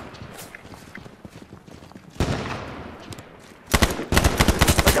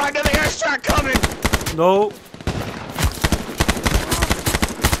 I got another airstrike coming! No.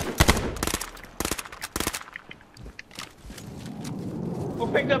 Who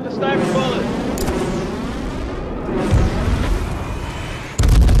picked up the sniper bullet?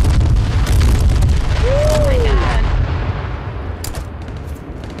 Oh my god.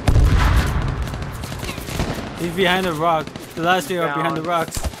 He's behind the rock. The last two are behind the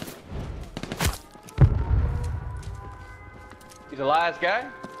rocks. He's the last guy?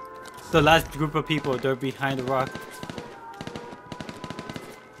 The last group of people, they're behind the rock.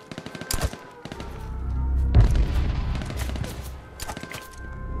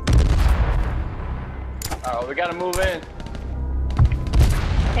 Alright, we gotta move in.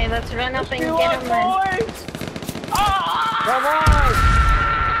 Okay, let's run up and get him then. Come on!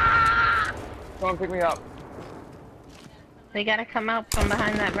 Someone pick me up. They gotta come out from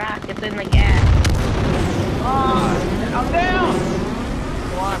behind that rock. It's in the gas. I'm down!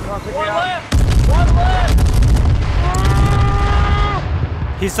 Come on, pick me One up. left! One left!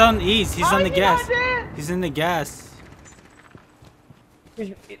 He's on east. He's on the How is he not gas. dead? He's in the gas.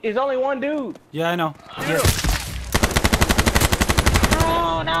 There's only one dude. Yeah, I know. Shoot him.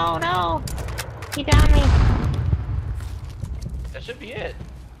 No, no, no. He got me. That should be it.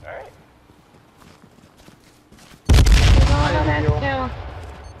 Alright. He's going to that too.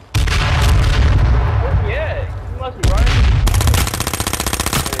 Where's he at? He must be running.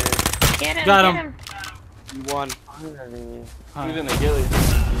 Get him, Got get him. him. You won. He's in the ghillie.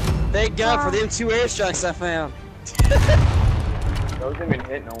 Thank God for them 2 airstrikes I found. Those didn't even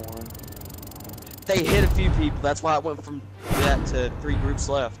hit no one. They hit a few people. That's why it went from that to 3 groups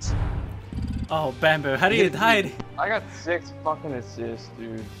left. Oh, Bambo, how do you die? I got 6 fucking assists,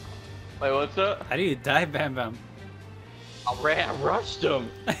 dude. Wait, what's up? How do you die, Bam Bam? I rushed him.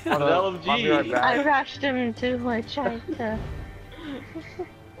 With I'll be right LMG. back. I rushed him too. I tried to.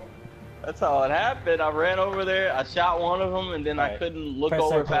 That's how it happened. I ran over there, I shot one of them, and then I Alright. couldn't look Press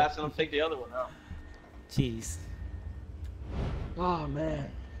over circle. fast enough to take the other one out. Jeez. Oh man.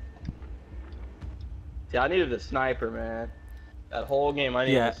 See, I needed a sniper, man. That whole game, I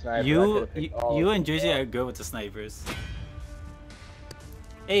needed Yeah, a sniper. I you could've picked all you of and them. Jersey are good with the snipers.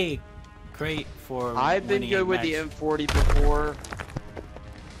 Hey, great for. I've been winning good a with the match. M40 before.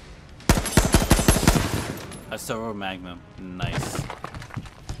 A Soro Magnum, nice.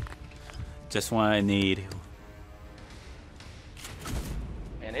 Just what I need.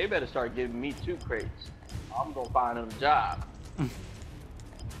 Man, they better start giving me 2 crates. I'm gonna find them a job.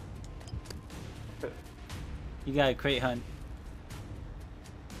 You got a crate hunt.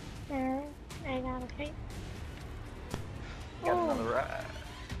 I got a crate. Got another ride.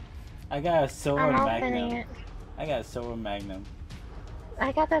 I got a Soro I'm opening Magnum. it. I got a Soro Magnum.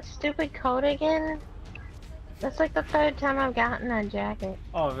 I got that stupid coat again. That's like the 3rd time I've gotten that jacket.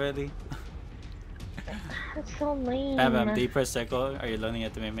 Oh really? It's so lame. Bam, do you press circle? Are you loading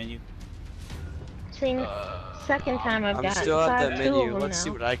at the main menu? See, 2nd time I've I'm gotten. still So I at have that 2 of menu. them Let's see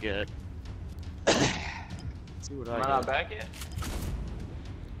now. what I get. See what Am I I not get. back yet?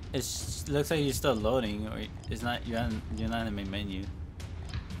 It looks like you're still loading, or it's not. You're not in the main menu.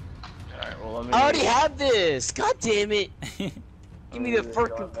 Alright, well let me... I already have this. God damn it. Give me the Oh,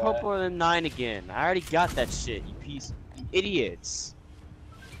 freaking God. purple and 9 again. I already got that shit, you idiots.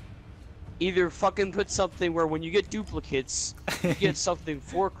 Either fucking put something where when you get duplicates, you get something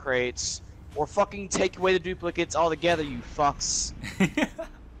 4 crates, or fucking take away the duplicates altogether, you fucks.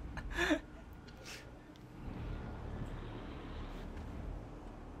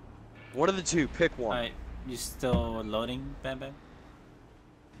 One of the two, pick one. Alright, you still loading, Bam Bam?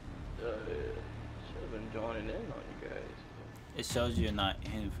 Should have been joining in on you guys. It shows you're not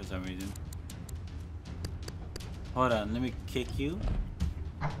in for some reason. Hold on, let me kick you.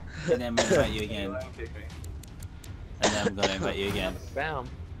 And then I'm gonna invite you again. And then I'm gonna invite you again. Bam.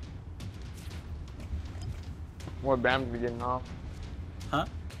 What Bam's be getting off? Huh?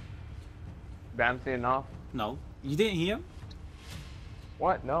 Bam's getting off? No. You didn't hear him?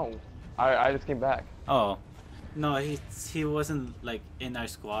 What? No. I just came back. Oh. No, he wasn't like in our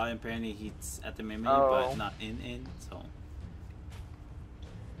squad. Apparently he's at the main menu, Oh. but not in, so.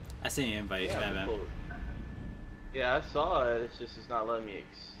 I sent you an invite, Bam Bam. cool. Yeah, I saw it. It's just it's not letting me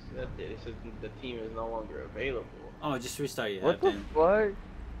accept it. It says the team is no longer available. Oh, just restart your What app the then. fuck?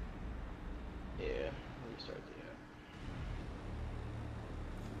 Yeah, restart the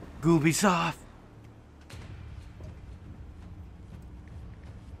app. Ubisoft!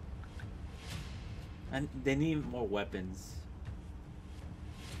 And they need more weapons.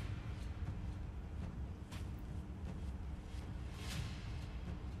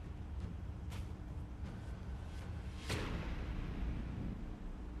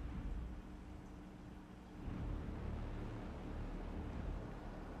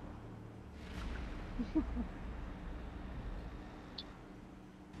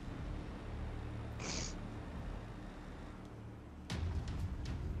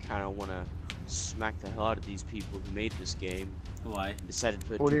 Kinda wanna smack the hell out of these people who made this game. Why? Decided to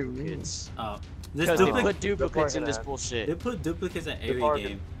put What do you mean? duplicates. Oh, this Because they duplicate. put duplicates in this They bullshit. put duplicates in every Departed.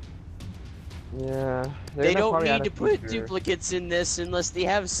 game. Yeah. They don't probably need add to a put feature. duplicates in this unless they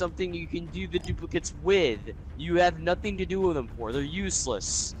have something you can do the duplicates with. You have nothing to do with them for. They're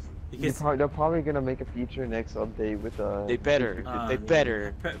useless. Because They're probably gonna make a feature next update with They better. They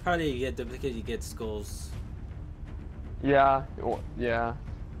better. probably you get duplicates, you get skulls. Yeah. Yeah.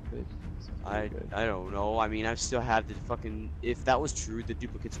 I don't know. I mean, I still have the fucking. If that was true, the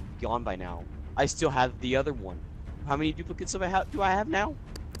duplicates would be gone by now. I still have the other one. How many duplicates do I have now?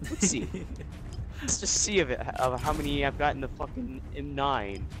 Let's see. Let's just see of how many I've got in the fucking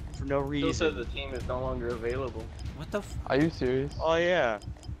M9 for no Still reason. says the team is no longer available. What the f? Are you serious? Oh yeah.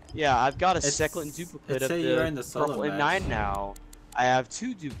 Yeah, I've got a It's- second duplicate it of say the, you're in the solo purple match. M9 now. I have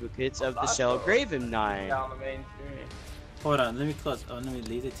 2 duplicates of the Shell Grave M9. Down the main screen. Hold on, let me close. Oh, let me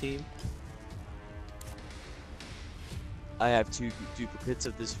leave the team. I have 2 duplicates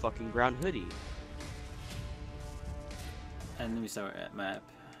of this fucking brown hoodie. And let me start at map.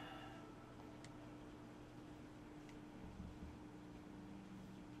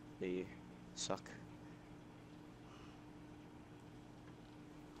 They suck.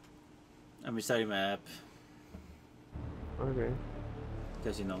 I'm restarting my app Okay.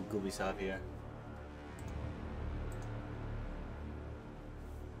 because you know Ubisoft here.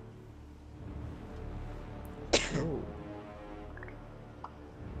 Oh.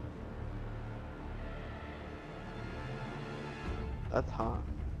 That's hot.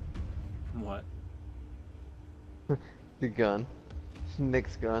 What? The gun.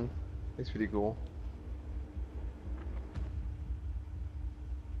 Nick's gun. It's pretty cool.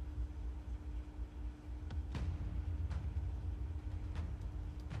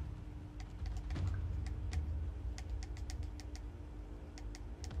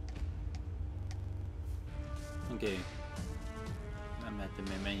 Okay. I'm at the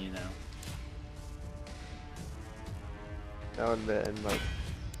main menu now. That would have been like.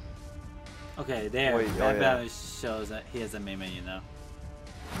 Okay, there. Wait, That yeah. battle shows that he has a main menu now.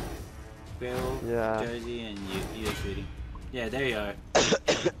 Bill, Yeah. Jersey, and you, sweetie. Yeah, there you are.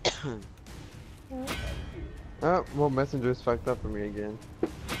 Oh, well, Messenger's fucked up for me again.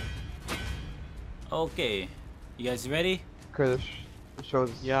 Okay, you guys ready? Cause it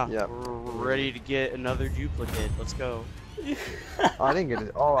shows. Yeah, Yeah. we're ready to get another duplicate. Let's go. Oh, I didn't get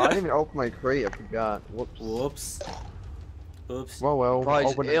it. Oh, I didn't even open my crate. I forgot. Whoops. Whoops. Oops. Well. Probably,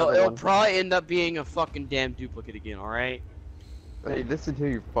 Open another it'll one. probably end up being a fucking damn duplicate again, alright? Hey, listen to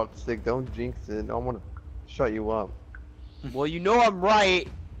you, fuckstick. Don't jinx it. I want to shut you up. Well, you know I'm right.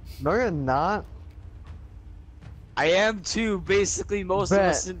 No, you're not. I am too. Basically, most of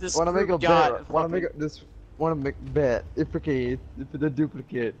us in this Wanna make a group got. bet? Wanna make a, this? Wanna make a bet? If okay, if the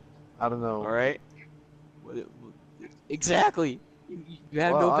duplicate. I don't know. Alright? Exactly. You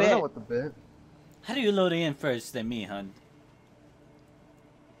have Well, no I bet. don't know what the bet. How do you load in first than me, hun?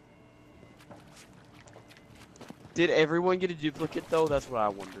 Did everyone get a duplicate though? That's what I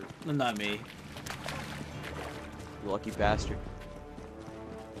wonder. Not me. You lucky bastard.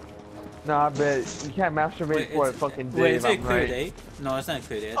 Nah, I bet you can't masturbate for a fucking day. Wait, if is it I'm clear right. day? No, it's not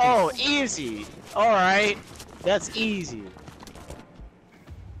clear day. I think Oh, easy. Alright. That's easy.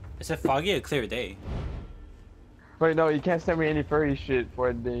 it's a foggy or clear day. Wait, no, you can't send me any furry shit for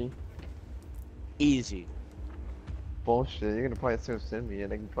a day. Easy. Bullshit. You're gonna probably still send me it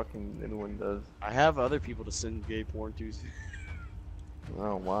like fucking anyone does. I have other people to send gay porn to.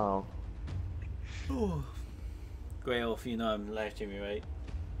 Oh wow. Grey Wolf, you know I'm live streaming, right?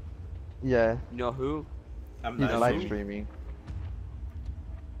 Yeah, You know who? I'm he's live live streaming. streaming.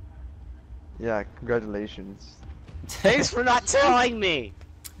 Yeah, congratulations. Thanks for not telling me.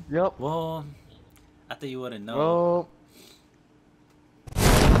 Yep. Well, I thought you wouldn't know. Well,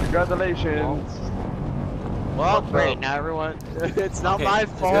 congratulations. Well, Fucked great. up. Now everyone, it's not Okay, my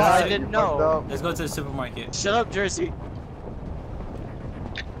let's fault. go I to- didn't You fucked know. up. Let's go to the supermarket. Shut up, Jersey.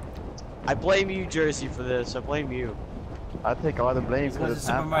 I blame you, Jersey, for this. I blame you. I take all the blame Let's for go to the this.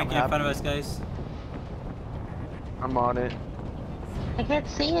 supermarket in front of us, guys. I'm on it. I can't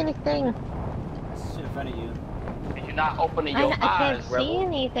see anything. It's in front of you. You're not opening I your can't eyes, see rebel.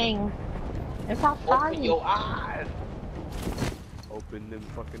 anything. It's all Open foggy. your eyes. Open them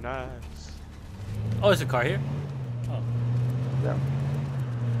fucking eyes. Oh, there's a car here? Oh. Yeah.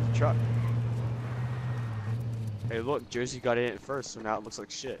 Truck. Hey, look, Jersey got in it first, so now it looks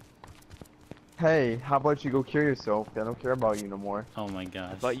like shit. Hey, how about you go kill yourself? I don't care about you no more. Oh my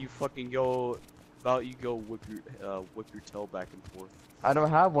gosh. About you fucking go, whip your tail back and forth. I don't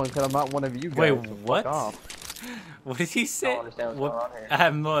have one because I'm not one of you guys. Wait, so fuck what? off. What did he I say? don't understand what's going on here. I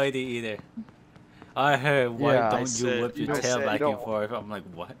have no idea either. I heard, why Yeah, I don't you said- whip your I tail said back don't. and forth? I'm like,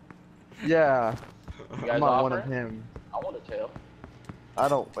 what? Yeah, You guys I'm not one of offering? him. I want to tell. I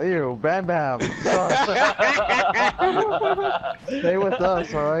don't. Ew, Bam Bam. Stay with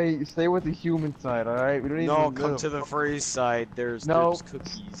us, alright? Stay with the human side, alright? We don't need No, to come to the furry side. There's No.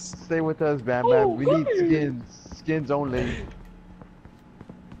 cookies. Stay with us, Bam Bam. We need skins. Skins only.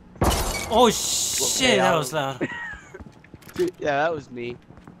 Oh shit, that was loud. Yeah, that was me.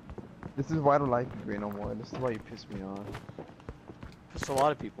 This is why I don't like you, Gray, no more. This is why you piss me off. Pissed a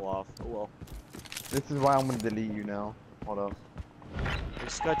lot of people off. Oh well. This is why I'm gonna delete you now. Hold up. I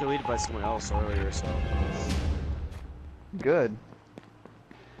just got deleted by someone else earlier, so. Good.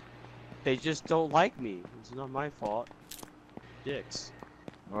 They just don't like me. It's not my fault. Dicks.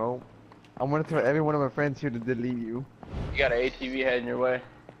 Well, I'm gonna tell every one of my friends here to delete you. You got an ATV heading your way.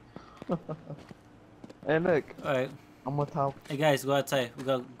 Hey, look. Alright. I'm gonna talk. Hey guys, go outside. We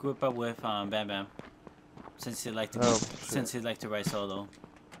gotta group up with Bam Bam. Since he like to ride solo.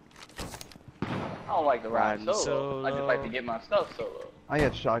 I don't like to ride Riding solo. I just like to solo. get my stuff solo. I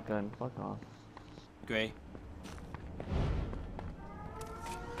got shotgun. Fuck off. Gray.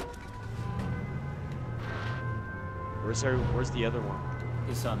 Where's the other one?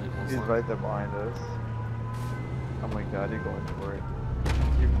 He's on it. He's right there behind us. Oh my god, you're going for it.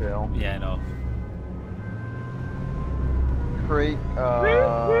 You fail. Yeah, I know. Crate,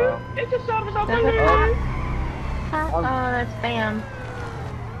 It's a service There's a cop. Oh, that's Bam.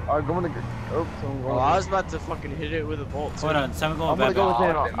 I'm going to Oops, I'm going. Oh, I was about to fucking hit it with a bolt. Too. Hold on, someone going I'm gonna back. go with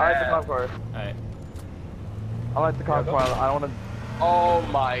him. Oh, I like the cop car. Alright. I like the cop car. I don't want to. Oh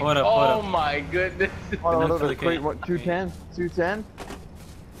my. Hold up, oh hold up. my goodness. Hold Enough on, for the wait, kid. what? 210? 210?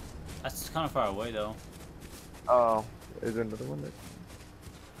 That's kind of far away though. Oh, is there another one?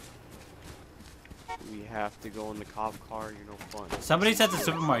 We have to go in the cop car. You're no fun. Somebody's at the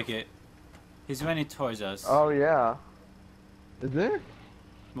supermarket. He's running towards us. Oh yeah. Is there?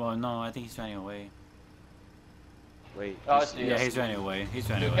 Well, no, I think he's running away. Wait. Oh, I he's- see. Yeah, he's running away. He's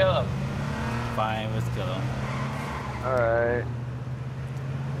running You away. kill him. Fine, let's kill him. Alright.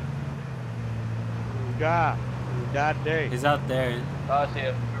 God. That day. He's out there. Oh, I see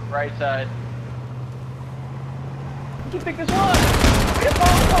him. Right side. You can pick this one. Get a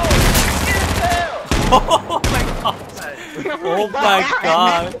phone call. Get his tail. Oh my god! Oh my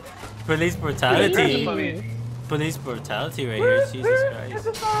god! Police brutality. Police brutality right here. Jesus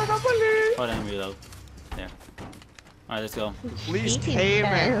Christ. Hold on, reload. There. Alright, let's go. Police Speaking came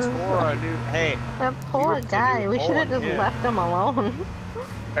and of- tore a new. Hey. That poor were guy. We should have just him. left him alone.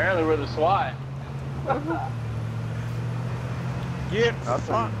 Apparently we're the SWAT. Get That's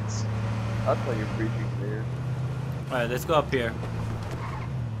fucked. That's why you're preaching there. Alright, let's go up here.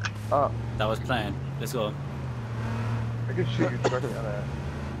 Oh, That was planned. Let's go. I can shoot your truck on that.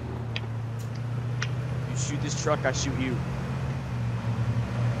 You shoot this truck, I shoot you.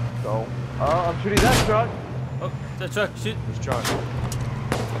 So. Oh, I'm shooting that truck. Oh, the truck, shoot. Which truck?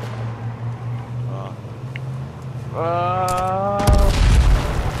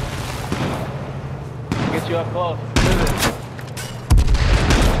 Get you up close.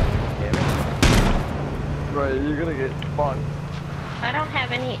 Right, you're gonna get fucked. I don't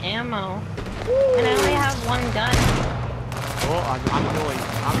have any ammo. And I only have one gun. Oh, I'm going.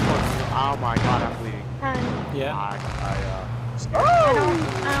 Oh my god, I'm bleeding. Yeah.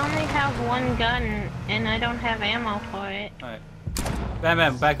 I only have one gun and I don't have ammo for it. Alright. Bam,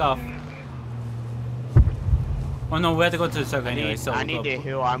 bam, back off. Oh no, we have to go to the circle anyway, so I we'll need go. to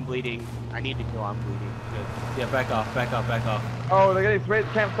heal, I'm bleeding. I need to heal, I'm bleeding. Good. Yeah, back off, back off, back off. Oh, they're getting sprayed.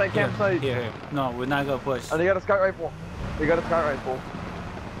 Campsite. Here. No, we're not gonna push. And they got a scout rifle. They got a scout rifle.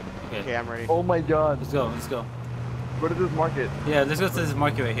 Okay. Okay, I'm ready. Oh my god. Let's go, let's go. Where is this market? Yeah, let's go to this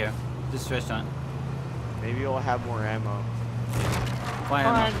market right here. This restaurant. Maybe we'll have more ammo. Why Or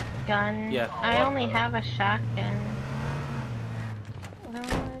am a gun. Yeah. I only have a shotgun. No,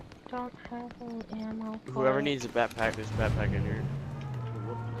 I don't have any ammo for Whoever it. needs a backpack, there's a backpack in here.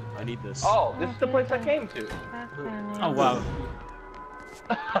 I need this. Oh, this is the place I came to. Oh wow.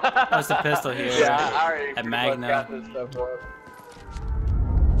 That's the pistol here. Yeah, I already A pretty much Magnum. got this stuff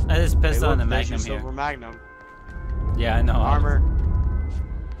up. That's Hey, pistol look, and a there's your Magnum here. silver Magnum. Yeah, I know. Armor.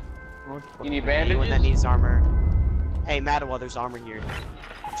 You need Anyone that bandages? needs armor. Hey, Madawa, there's armor here.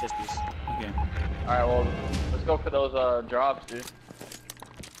 Chest piece. Okay. Alright, well, let's go for those drops, dude.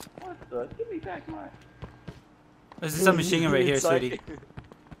 What the? Give me back my. There's some machine gun right here, It's like- sweetie.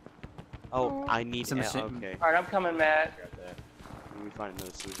 Oh, I need Some to. machine- Okay. Alright, I'm coming, Matt. Let me find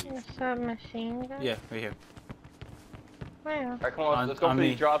another sweetie. A submachine gun? Yeah, right here. Where? Alright, come on, let's go On for me.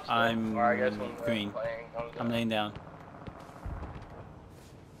 these drops. I'm Or I guess when we're green. playing comes I'm out. laying down.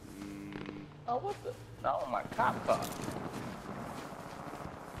 Oh, what the? Not on my cop car.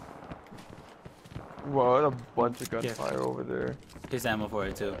 What a bunch of gunfire over there. Here's ammo for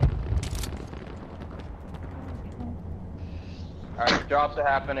it too. Alright, drops are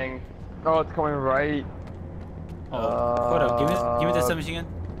happening. Oh, it's coming right. Oh, hold up. Give me the submachine gun.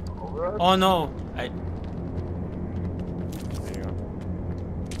 Oh no! There you go.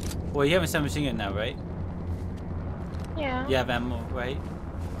 Well, you have a submachine gun now, right? Yeah. You have ammo, right?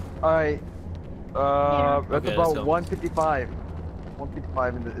 Alright. That's Okay, let's about go. 155.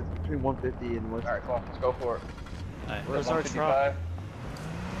 155 in the, it's between 150 and 1. Alright, come on, let's go for it. Alright, Where's our truck? 155.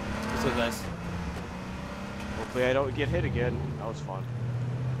 let's go, guys. Hopefully I don't get hit again. That was fun.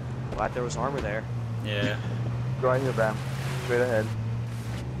 Glad there was armor there. Yeah. Right here, Bam. Straight ahead.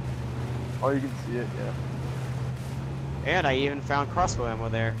 Oh, you can see it, yeah. And I even found crossbow ammo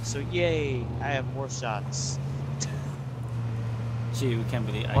there. So yay, I have more shots. Gee, we can't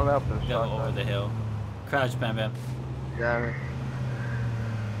believe I What happened? go over the hill. Crouch, bam, bam. Got it.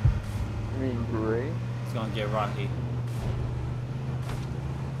 You mean gray? It's gonna get rocky.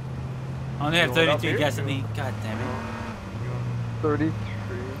 I only have You going up 33 here? gasoline. God damn it. 33.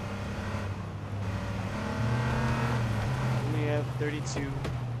 We have 32.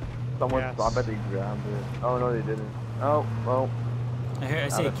 Someone, Yes. I bet they grabbed it. Oh, no, they didn't. Oh, well. I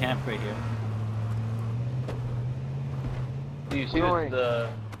see a camp right here. Do you see Going. the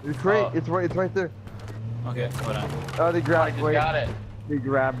It's right, Oh. it's right there. Okay, hold on. Oh, they I grabbed just wait. got it. He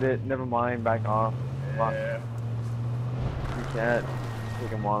grabbed it. Never mind. Back off. Fuck. Yeah. You can't take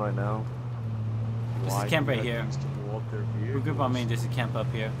him on right now. This Why is camp do right here. things to blow up their We group on vehicles? main, there's a camp up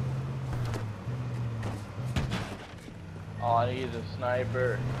here. Oh, I need a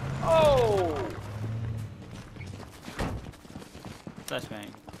sniper. Oh! Flashbang.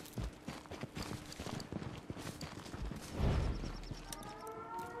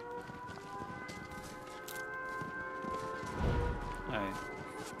 Alright.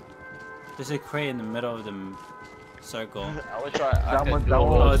 There's a crate in the middle of the circle. I wish I That could one- do that a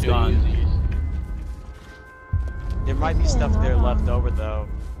one little was too gone. easy. There might be stuff there left over though.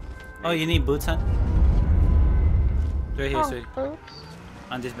 Oh, you need boots, huh? Right here, Oh, sweet. boots.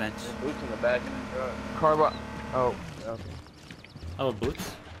 On this bench. Boots in the back of the truck. Carbo. Oh. Okay. Oh,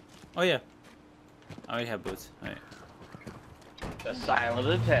 boots? Oh, yeah. I already have boots. Alright. The silent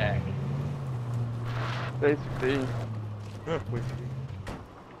attack. Basically. Oh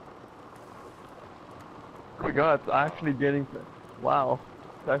my god, it's actually getting. Wow.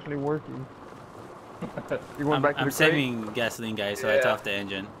 It's actually working. You going back to I'm the crate? saving gasoline, guys, so I Yeah. turn off the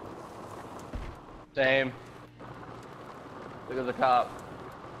engine. Same. Look at the cop.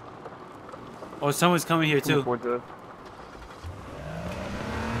 Oh, someone's coming here, Looking too. forward to it.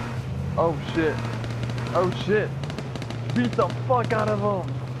 Oh shit. Oh shit. Beat the fuck out of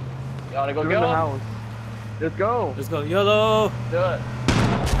him. You wanna go They're get in the him? house. Let's go. Let's go. YOLO! Do it.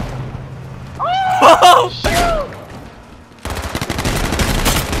 Oh, Shoot!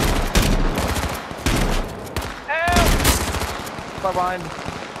 Help! Bye behind.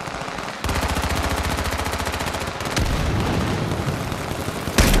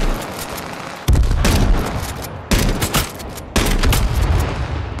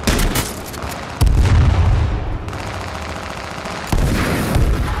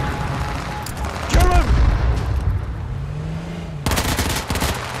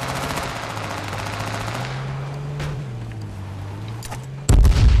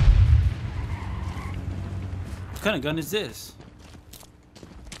 what kind of gun is this?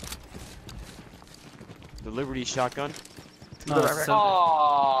 The Liberty shotgun. Oh,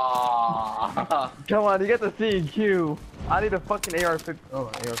 Aww. Come on, you get the C&Q. I need a fucking AR-15. Oh,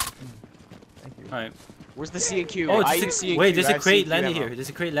 AR-15. Thank you. Alright. Where's the C&Q? Oh, I there's use a, C&Q. wait, there's I a have crate C&Q landing ammo. here. There's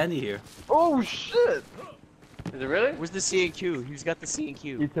a crate landing here. Oh shit! Is it really? Where's the C&Q? Who's got the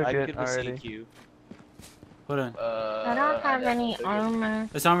C&Q? He took I it get the already. C&Q. Hold on. I don't have any armor.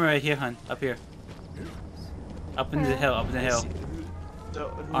 There's armor right here, hun. Up here. Up in the hill, up in the hill. So,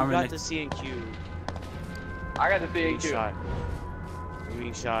 who Armor got next- the C&Q? I got the Being C&Q. shot.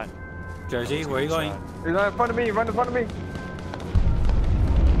 Being shot. Jersey, where are you going? He's right in front of me. Right in front of me.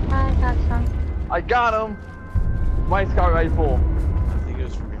 I got some. I got him. My scout rifle. I think it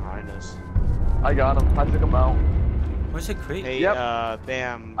was from behind us. I got him. I took him out. Where's the crate? Hey, Yep.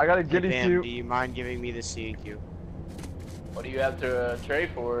 Bam. I got a Hey, giddy Bam, suit. do you mind giving me the C&Q? What do you have to trade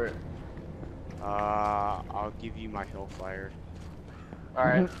for it? I'll give you my Hellfire.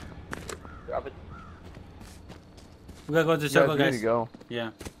 Alright. Drop it. We gotta go to the You circle, guys need guys. to go. Yeah.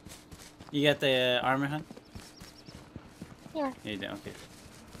 You got the armor, hun? Yeah. Yeah, you do. Okay.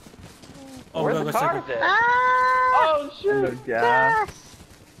 Oh, Where's we the gotta go car circle. at? Ah! Oh And shoot! the gas.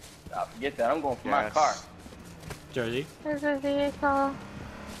 Stop, forget that. I'm going for my Yes. car. Jersey. There's a vehicle.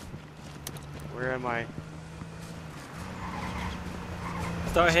 Where am I?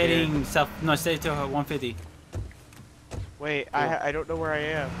 Start Scared. heading south. No, stay to 150. Wait, I don't know where I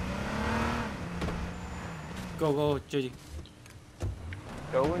am. Go, go, Jersey.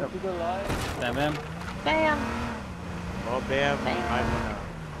 Go into the light. Bam, bam. Bam. Oh, Bam. Bam.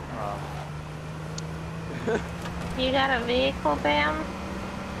 I You got a vehicle, Bam?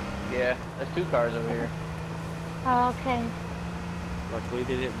 Yeah, there's two cars over here. Oh, okay. Luckily,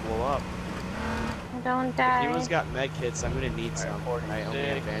 they didn't blow up. Don't If die. anyone's got med kits, I'm gonna need some. I only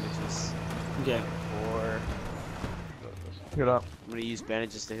have 46. bandages. Okay. Or Get up. I'm gonna use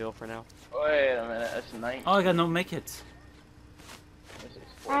bandages to heal for now. wait a minute, that's 19. Oh, I got no make it. This is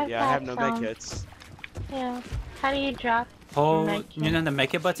I've Yeah, I have no got med some. kits. Yeah. How do you drop? Hold. Make You know the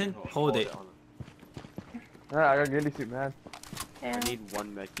make it button? Hold it. Yeah, I got giddy suit, man. Yeah. I need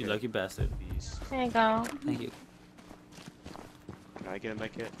one med kit. You lucky bastard. Please. There you go. Thank you. Can I get a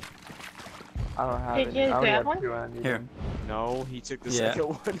med kit? I don't have Did it. you I only grab have one? two. I need Here. them. No, he took the Yeah. second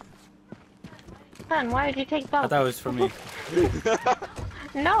one. Son, why did you take I both? thought it was for me.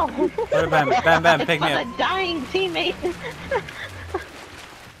 No. Bam, bam, bam, bam, pick me I'm up. a dying teammate.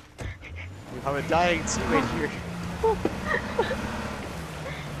 I'm a dying teammate here.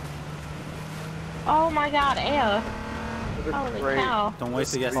 Oh my god, air. This is Holy great. cow. Don't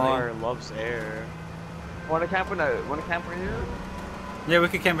waste the This gasoline. car loves air. Wanna camp in here? Yeah, we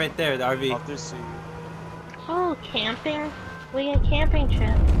could camp right there, the RV. Up this sea. Oh, camping? We get camping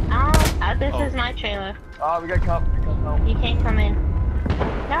trip. This is my trailer. Oh, we got cup. No. You can't come in.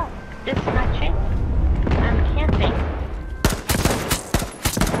 No, this is my trailer. I'm camping.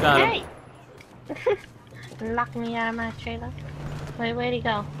 Got him. Hey! Lock me out of my trailer. Wait, where'd he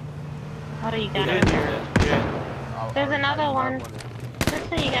go? Oh, you got him. There's another one. Just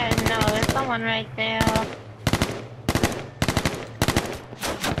so you guys know, there's someone right there.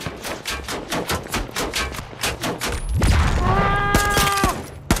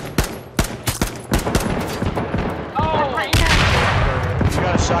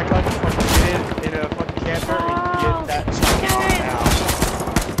 Shotgun, fucking get in a fucking camper and get that shotgun out.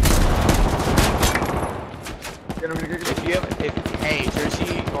 If you have, hey,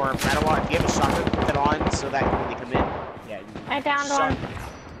 Jersey or Manawa, if you have a shotgun, put that on so that when they come in, yeah. I downed one.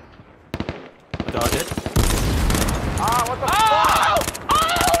 Dodge it. Ah, what the fuck? Oh,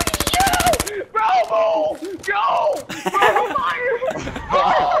 shoot! Bro, move! Go! Bro, fire!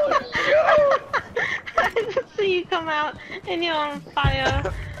 Oh, shoot! I just see you come out and you're on fire.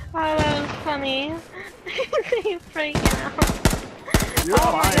 Oh, that was funny. You freaking out. You're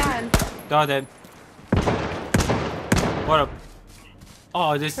oh my fine. god. Got it. What up?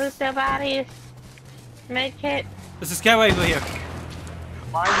 Oh, this. Who's their bodies? Medkit. There's a sky rifle here.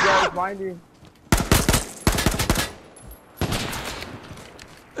 Mind you guys, mind you.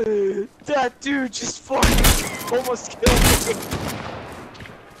 That dude just fucking almost killed me.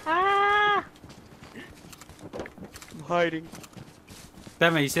 Ah! I'm hiding.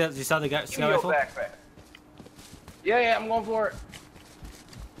 Batman, you saw the guy, Give me sky your rifle? backpack. Yeah, I'm going for it.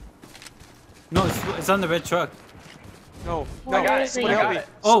 No, it's on the red truck. No, Where no, is he? someone help me.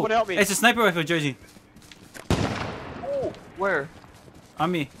 Oh, Someone help me. it's a sniper rifle, Jersey. Oh, where?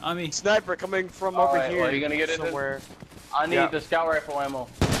 On me, on me. Sniper coming from over Alright, here. well, you gonna get it then? somewhere. I need Yeah. the scout rifle ammo.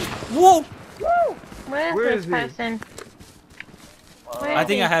 Whoa! Where's Where this is he? person? Where I is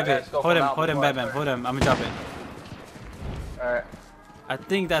think he? I have gotta it. scope Hold him him, out hold him, before I Batman, fire. hold him. I'm gonna drop it. Alright. I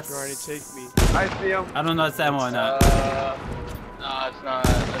think that's. Trying to take me. I see him. I don't know if it's ammo or not. No, it's not.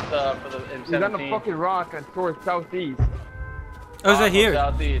 It's for the M17. He's on the fucking rock and towards southeast. Oh, it's right here.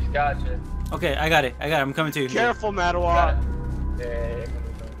 Southeast, gotcha. Okay, I got it. I'm coming to you. Careful, Got Madawa. it. Yeah.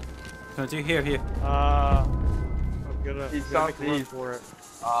 Coming to you. Here. I'm gonna He's make a run southeast. for it.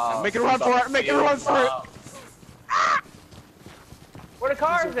 Make Make it run for it, make it run for it. Where the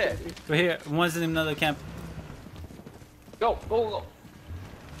car is at? Right here. One's in another camp. Go.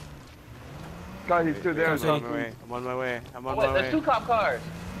 God, he's still there. Come I'm on my way. I'm on my way. I'm on my There's way. 2 cop cars.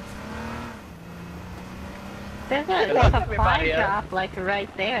 There's Look a at supply everybody, drop, like right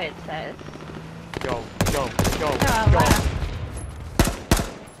there, it says. Go. Oh, wow.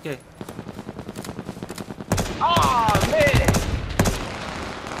 Okay. Oh man!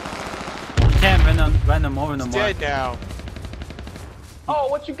 You can't run them over no He's more. dead now. Oh,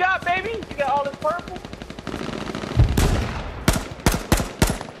 what you got, baby? You got all this purple?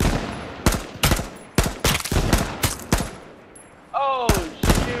 Oh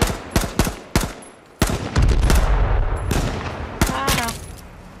shoot!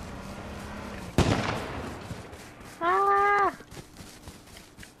 Ah!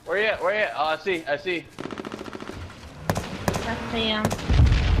 Where you at? Oh, I see. Let's see him.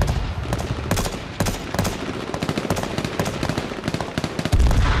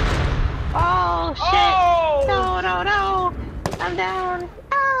 Oh shit! Oh! No! I'm down.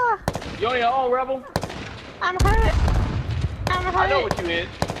 Ah! You on your own, Rebel? I'm hurt. I know what you is.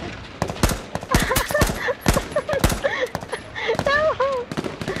 No!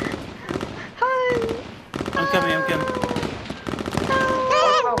 Hun! I'm coming. No!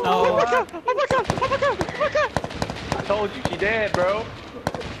 Oh, I told you she dead, bro.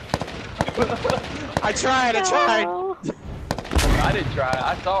 I tried. No. I didn't try.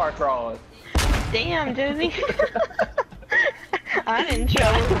 I saw her crawling. Damn, Dizzy. I didn't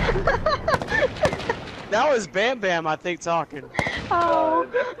try. That was Bam Bam, I think, talking. Oh,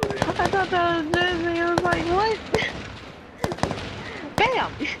 Definitely. I thought that was Dizzy. I was like, what?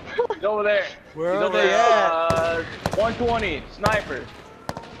 Bam! He's over there. Where He's are over they there. at? 120, sniper.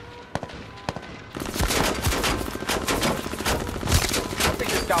 I think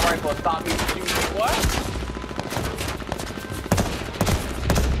this guy right will stop me from shooting. What?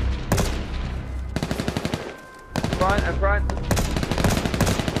 In front.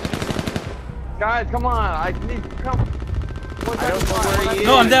 Guys, come on. I need come. I don't know where he is.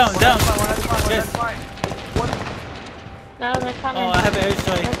 no, I'm down. Yes. No, they're coming. Oh, I have an They're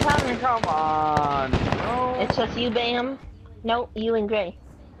airstrike. coming. Come on. No. It's just you, Bam. Nope, you and Gray.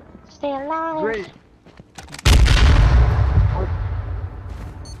 Stay alive. Great.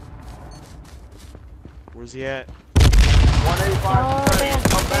 Where's he at? 185. Oh,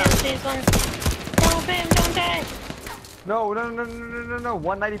 bam, she's one. Oh, bam, don't die. No.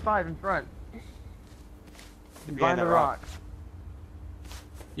 195 in front. Behind the rock.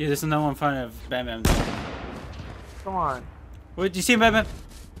 Yeah, there's another one in front of Bam Bam. Come on. Wait, do you see him, Bam Bam?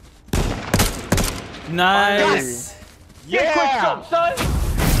 Nice! Yeah!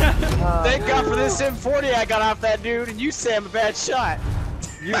 Thank God for this M40 I got off that dude, and you say I'm a bad shot.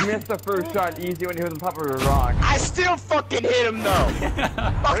 You missed the first shot easy when he was on top of a rock. I still fucking hit him though.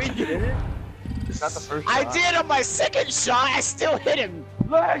 Oh, you did it? It's not the first shot. I did on my second shot. I still hit him.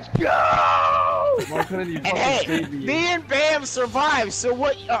 Let's go! Why couldn't you And fucking hey, save me? me and Bam survived. So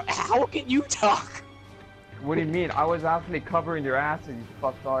what? How can you talk? What do you mean? I was actually covering your ass, you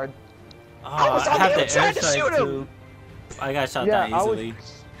fucktard. Oh, was I on have him the trying to airstrike shoot him. too. I got shot Yeah, down I easily.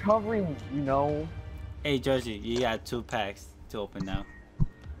 was covering, you know. Hey, Georgie, you got 2 packs to open now.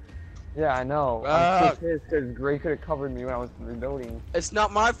 Yeah, I know. I'm so pissed because Gray could have covered me when I was reloading. It's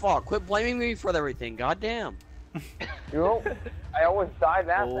not my fault. Quit blaming me for everything. Goddamn. You know, I always die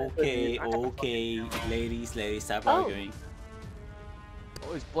that fast. Okay, ladies, stop arguing.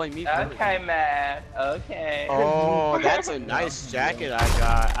 Always blame me for Okay, everything. man. Okay. Oh, that's a nice jacket I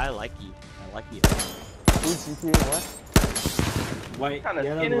got. I like you. I like you. GTA what? White, kind of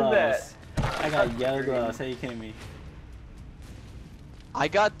yellow skin is gloves. I got yellow gloves. How you kidding me? I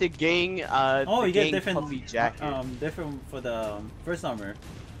got the gang. Oh, the you get gang different. puffy jacket. Different for the first armor.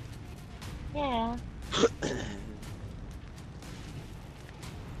 Yeah.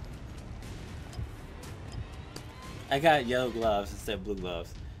 I got yellow gloves instead of blue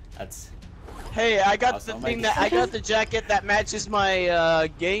gloves. That's. Hey, I got Awesome. the thing that I got the jacket that matches my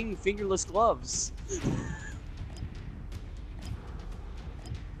gang fingerless gloves.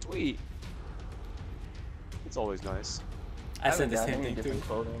 Sweet. It's always nice. I said the same thing too.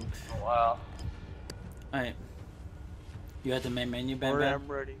 Clothing. Oh, wow. Alright. You had the main menu, Bam Alright, Bam? I'm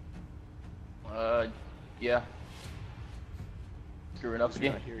ready. Yeah. Screwing up He's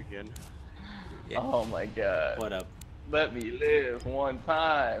again. not here again. Yeah. Oh my god. What up? Let me live one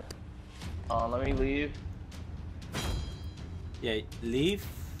time. Let me leave. Yeah, leave.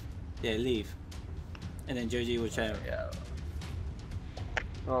 Yeah, leave. And then Georgie will try. Yeah.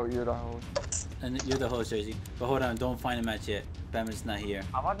 Oh, you're the host. And you're the host, Jersey. But hold on, don't find a match yet. Bama's not here.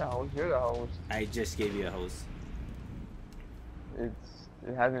 I'm not the host. You're the host. I just gave you a host. It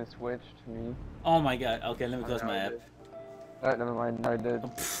hasn't switched to me. Oh my god. Okay, let me close my app. Never mind. I did.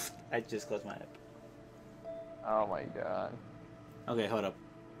 I just closed my app. Oh my god. Okay, hold up.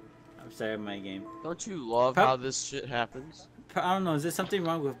 I'm sorry, my game. Don't you love how this shit happens? I don't know. Is there something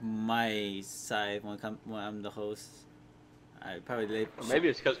wrong with my side when I'm the host? I probably late. Or maybe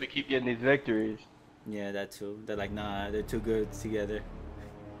it's because we keep getting these victories. Yeah, that too. They're like, nah, they're too good together.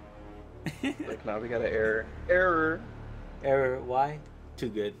 Like now we got an error. Error. Error. Why? Too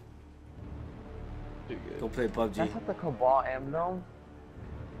good. Too good. Go play PUBG. That's not the Cabal emblem.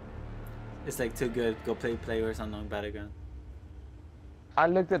 It's like too good. Go play Players Unknown Battleground. I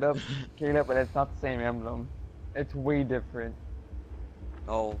looked it up, Caleb, but it's not the same emblem. It's way different.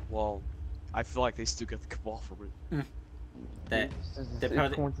 Oh, well, I feel like they still get the Cabal from it. That It's they just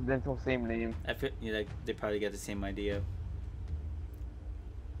probably. coincidental same name. I feel like they probably get the same idea.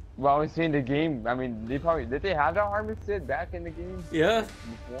 Well, I was seeing the game. I mean, they probably did they have that Harvested back in the game? Yeah.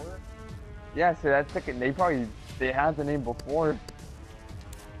 Before? Yeah, so that's like they had the name before.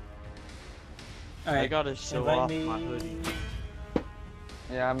 All right. I gotta show invite off me. my hoodie.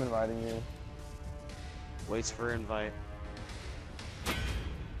 Yeah, I'm inviting you. Waits for invite.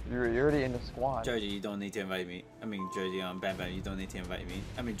 You're already in the squad. Georgie, you don't need to invite me. I mean, Georgie, Bam Bam, you don't need to invite me.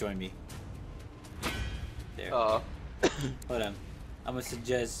 I mean, join me. There. Hold on. I'm gonna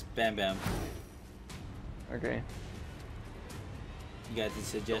suggest Bam Bam. Okay. You got the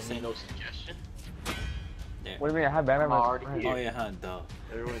suggestion? No suggestion. There. What do you mean? I have Batman. I'm already Oh yeah, huh? Duh.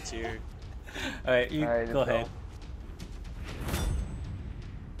 Everyone's here. Alright, you Alright, go let's ahead.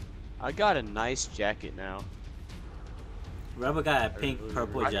 I got a nice jacket now. Rubber got a pink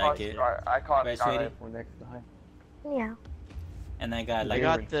purple jacket. I caught Right, Scarlet sweetie? for next time. Yeah. And I got like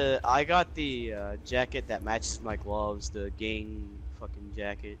I got the jacket that matches my gloves, the gang fucking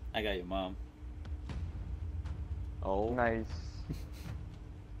jacket. I got your mom. Oh. Nice.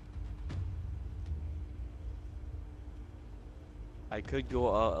 I could go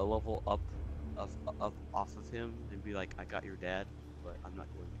a level up off of him and be like, I got your dad, but I'm not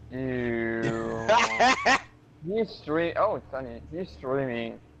going Ew. He's streaming. Oh, it's sunny. He's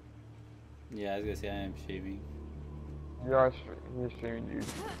streaming. Yeah, I was gonna say I am shaving. You're streaming, dude.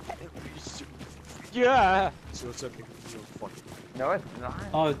 Yeah. So it's okay. Fuck. No, it's not.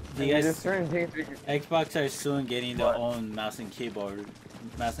 Oh, There's certain things we can... Xbox are soon getting their own mouse and keyboard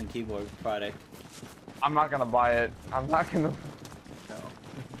product. I'm not gonna buy it. I'm not gonna... No.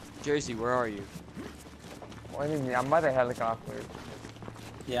 Jersey, where are you? What do you mean? I'm by the helicopter.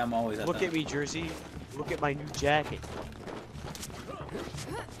 Yeah, I'm always at Look that. at me, Jersey. Look at my new jacket.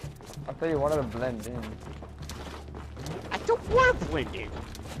 I'll tell you what, to blend in. I don't want to blend in.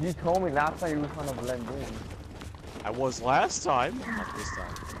 You told me last time you were trying to blend in. I was last time. Not this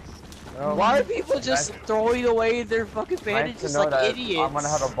time. No, Why are people just throwing away their fucking bandages nice to know like that idiots? I'm gonna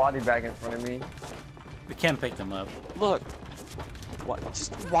have a body bag in front of me. We can't pick them up. Look. What?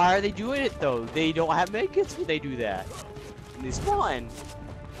 Just why are they doing it though? They don't have medkits when they do that. And they spawn.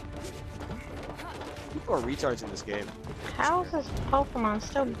 People are retards in this game. How is this Pokemon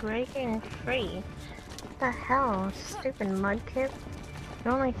still breaking free? What the hell? Stupid mudkip.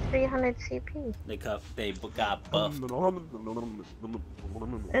 They're only 300 CP. They got buffed.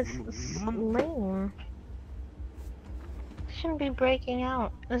 It's lame. Shouldn't be breaking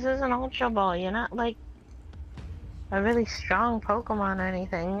out. This is an Ultra Ball. You're not like a really strong Pokemon or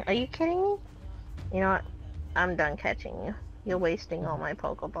anything. Are you kidding me? You know what? I'm done catching you. You're wasting all my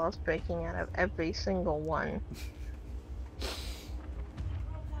Pokeballs, breaking out of every single one.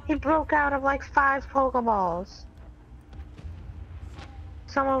 He broke out of like 5 Pokeballs.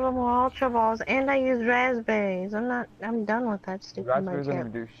 Some of them were Ultra Balls, and I used Raspberries. I'm done with that stupid Raspberries don't Mudkip.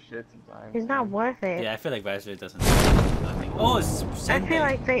 even do shit sometimes. He's not worth it. Yeah, I feel like Raspberry doesn't do nothing. Oh, it's I feel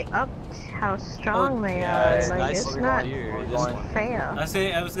like they upped how strong they yeah, are. it's Like, nice it's to not hear this one. fair.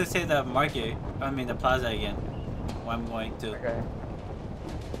 I was gonna say the market. I mean the plaza again. Where I'm going to. Okay.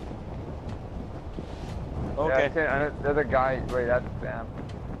 Okay. Yeah, the other guy, wait, that's Bam.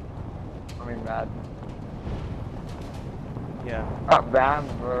 I mean, Matt. Yeah. Bam,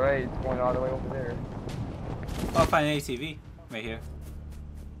 right, it's going all the way over there. I'll find an ATV right here.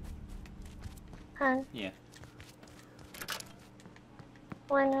 Huh? Yeah.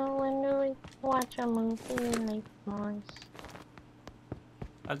 When do we watch a movie and make noise?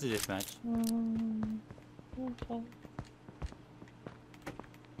 After this match. Okay.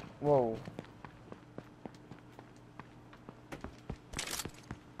 Whoa.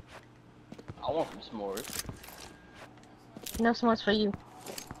 I want some s'mores. No s'mores for you.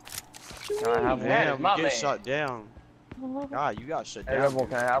 Can I have one? Yeah, Damn, my you get man. shot down. God, you got shut Hey, down. Rebel,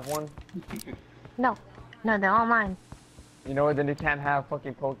 can I have one? No, they're all mine. You know what, then you can't have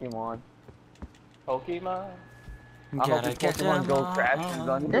fucking Pokemon. Pokemon? I hope this Pokemon Go crashes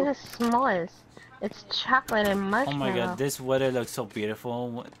on you. This is s'mores. It's chocolate and Oh marshmallow. my god, this weather looks so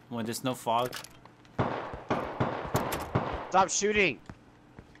beautiful when there's no fog. Stop shooting.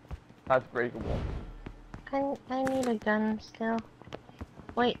 That's breakable. I need a gun still.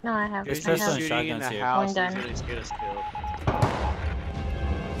 Wait, no, I have. There's I just have some shooting in shotguns the here. house One gun. until they get us killed.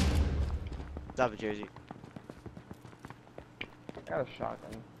 Stop it, Jersey. I got a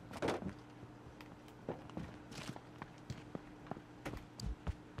shotgun.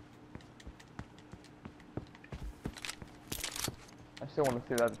 I still want to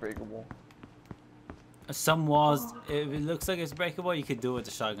see that's breakable. Some walls, if it looks like it's breakable, you could do it with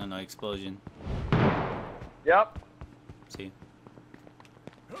the shotgun or explosion. Yep. See?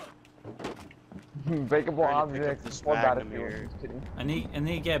 Breakable Trying to pick up objects this or Magnum Battlefield. here. Just kidding. I need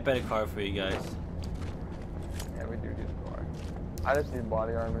to get a better car for you guys. Yeah, we do need a car. I just need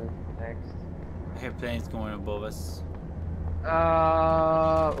body armor next. I hear planes going above us.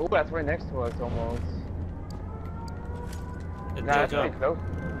 Oh, that's right next to us almost. There Nah, that's you go. pretty close.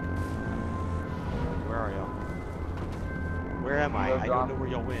 Where are y'all? Where am I? I don't know where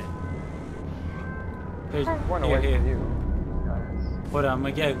y'all went. Here's, One here, away here. from you. Guys. Hold on, I'm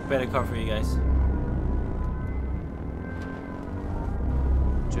gonna get a better car for you guys.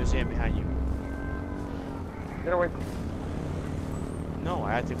 Jersey, I'm behind you. Get away from me. No,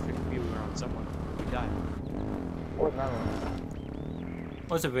 I had to click wheel around someone. We died. What's that one?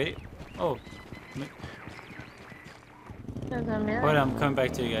 What's up, wait? Oh. There's a million. Hold on, I'm coming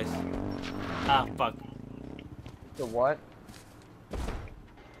back to you guys. Ah, fuck. The what?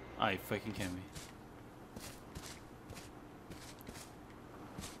 Oh, you fucking kidding me.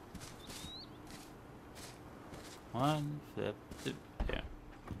 One, flip, flip, yeah.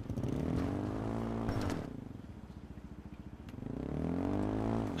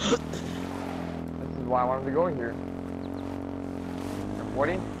 This is why I wanted to go here.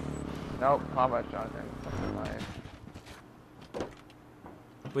 40? Nope, combat shotgun. That's nice.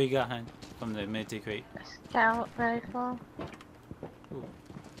 What you got, Han? From the military crate. Scout rifle. Ooh.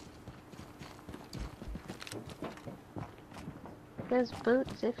 There's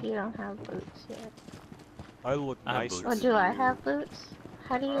boots if you don't have boots yet. I look I have nicer. boots. Or do I have boots?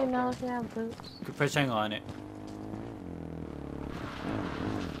 How do you know if you have boots? Keep pushing on it.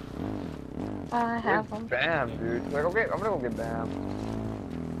 Oh, I have them. Bam, dude. Like, okay, I'm gonna go get Bam.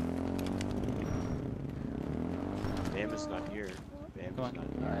 Bam is not here. Bam Come is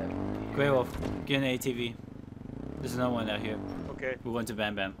on. not here. Grey Wolf, get an ATV. There's another one out here. Okay. We're going to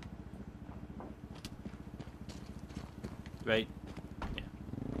Bam Bam. Right? Yeah.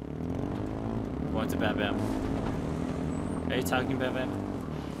 We're going to Bam Bam. Are you talking Bam Bam?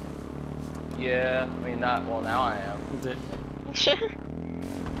 Yeah, I mean not. Well, now I am. Is it?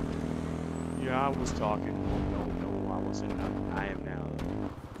 Yeah, I was talking. No, I wasn't. I am now.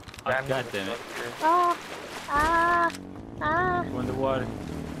 Oh, God damn it. Oh, We're in the water.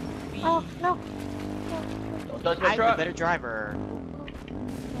 oh, no. Don't touch my I'm truck. the better driver.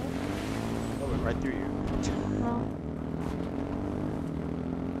 I went right through you.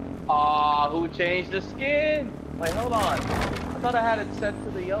 Aw, who changed the skin? Wait, hold on. I thought I had it set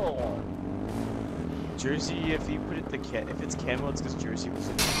to the yellow one. Jersey, if you put it if it's camo, it's because Jersey was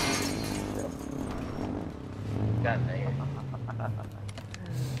in it. God dang it.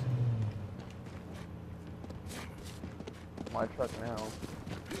 My truck now.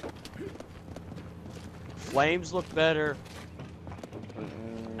 Flames look better.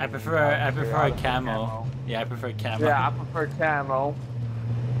 I prefer camo. Yeah, I prefer camo. Yeah, I prefer camo.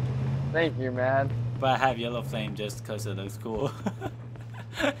 Thank you, man. But I have yellow flame just because it looks cool.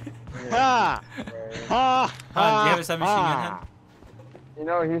 Ha! Ha! Han, do you have a submachine gun, Han? You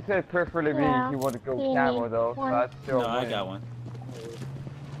know, he said preferably Yeah. he wanted to go You camo need though, so one. that's still No, a I win. got one.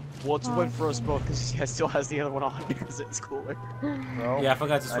 Well, it's a win for us both because he still has the other one on because it's cooler. No. Yeah, I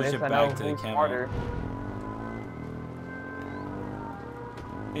forgot to At switch least it I back know to the who's camo. smarter.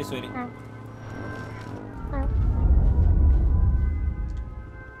 Hey, sweetie.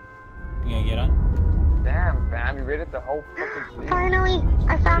 You gonna get on? Damn, fam, you raided the whole fucking fleet. Finally,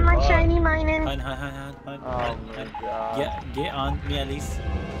 I found my shiny mining. Hun. Oh my god. Get on me at least.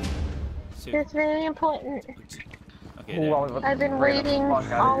 Shoot. It's very important. Okay, Ooh, there. I was about to I've been raid the waiting fuck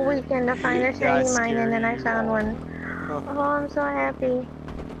out of all here. weekend to find a God, shiny mine, and then I scary found you one. Oh, I'm so happy.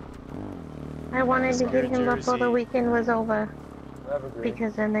 I wanted to get him before the Jersey. weekend was over, Evergreen.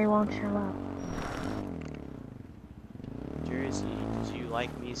 because then they won't show up. Jersey, did you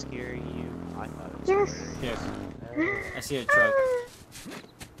like me scaring you? I thought it was Yes. great. Here. I see a truck.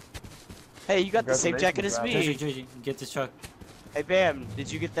 Hey, you got the same jacket as Congratulations, me. Jersey, get this truck. Hey, Bam,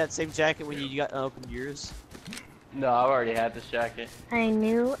 did you get that same jacket when you got opened yours? No, I've already had this jacket. I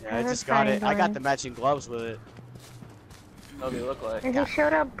knew Yeah, I I would just got it. find I got one. the matching gloves with it. What do they look like? And he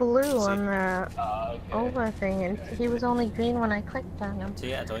showed up blue See. on the Okay. over thing, and he was only green when I clicked on him.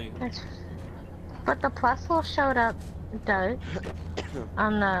 See, I told you. But the plusle showed up dark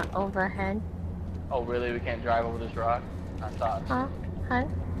on the overhead. Oh, really? We can't drive over this rock? I thought. Huh? Huh?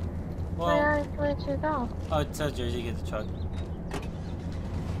 Well, Where'd you go? oh, tell Jersey get the truck.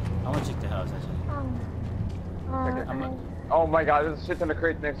 I want to check the house actually. Oh. I'm Oh my god, there's a shit ton of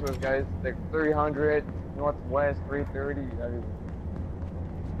crates next to us, guys. Like 300, northwest, 330.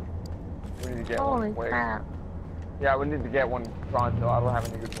 We need to get Holy one. Wait. crap. Yeah, we need to get one pronto. I don't have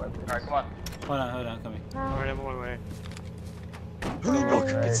any good weapons. Alright, come on. Hold on, coming. Oh, Alright, I'm on my way.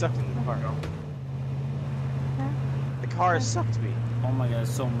 Alright. Get sucked in the car. The car sucked me. Oh my god,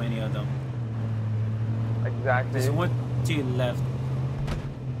 so many of them. Exactly. There's one to your left.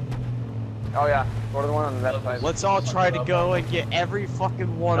 Oh yeah, go to the one on the left side. Let's all try to go and get every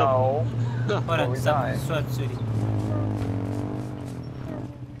fucking one of No. Hold on, we stop. die. Swap, sweetie. them.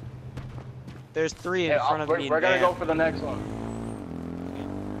 There's 3 in Hey, front of me. we're and gonna Bam. go for the next one.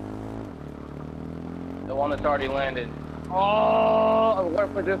 The one that's already landed. Oh, I'm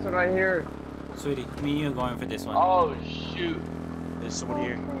going for this one right here. Sweetie, me and you are going for this one. Oh, shoot. There's someone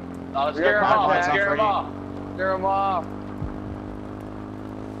here. Oh, let's We scare him got off. Let's contact. scare him off. Clear them off.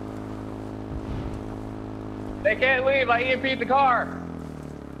 They can't leave. I EMP'd the car.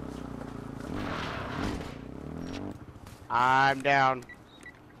 I'm down.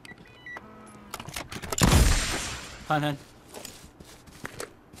 Hun.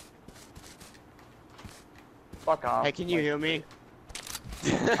 Fuck off. Hey, can you hear me?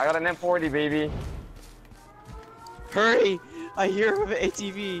 I got an M40, baby. Hurry! I hear of an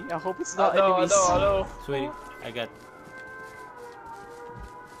ATV. I hope it's not I enemies. know. Sweetie, I got.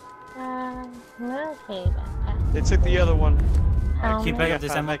 okay, backpack. They took the other one. Keep Helmet. picking up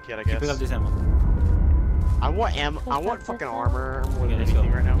this ammo. Med kit, I Keep picking guess. up this ammo. I want ammo. I want fucking armor more Okay, than let's go.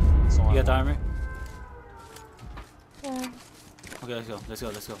 anything right now. That's all You I got the want. armor? Yeah. Okay, let's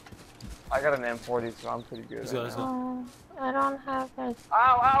go. I got an M40, so I'm pretty good. Let's go, let's go. I don't have a...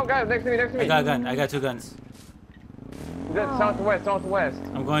 Ow, guys, next to me, next to me. I got a gun. I got 2 guns. Southwest, southwest.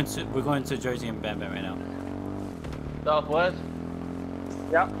 We're going to Jersey and Bam Bam right now. Southwest?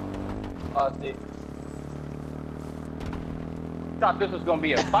 Yep. See. Thought this was gonna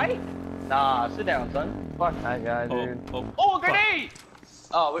be a fight? Nah, sit down, son. Fuck that guy, dude. Oh, grenade!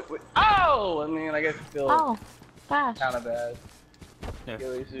 Oh, wait. Oh! I mean, I guess it's still Oh, gosh. kind of bad. There.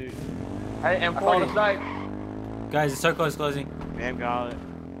 Ghillie suit. Hey, I found a M40. snipe. Guys, the circle is closing. Man, got it.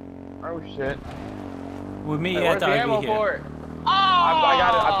 Oh shit. We'll meet Hey, you at where's the the ammo RV here. for it? Oh! I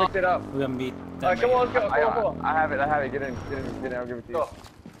got it, I picked it up. We're gonna meet. Alright, come on, let's go, come on. I have it. Get in. I'll give it to you. Go.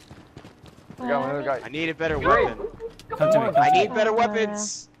 We got another guy. I need a better weapon. Come to me. I need better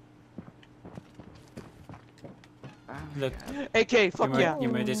weapons. Look, AK, fuck yeah. you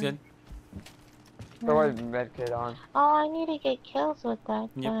made this good? Throw a medkit on. Oh, I need to get kills with that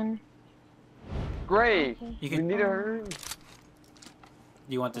Yep. gun. Great. Okay. You We can. need to hurry.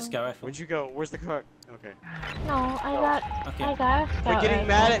 You want the scout rifle? Where'd you go? Where's the car? Okay. No, I Okay. got a They're scout getting rifle.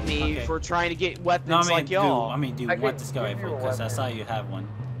 mad at me Okay. for trying to get weapons No, I mean, like y'all. do you I want can the scout give you rifle? a Because I weapon. saw you have one.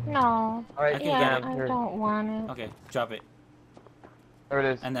 No. Alright, can Yeah, get I here. don't want it. Okay, drop it. There it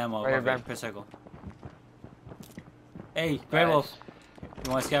is. And ammo. Right here, Above Bam. it, per circle. Hey, Grey Wolf.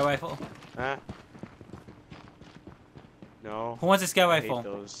 You want a scout rifle? Huh? No. Who wants a scout I hate rifle?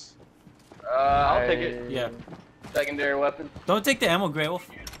 those. I'll take it. Yeah. Secondary weapon. Don't take the ammo, Grey Wolf.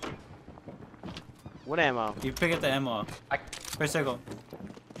 What ammo? You pick up the ammo. Per circle.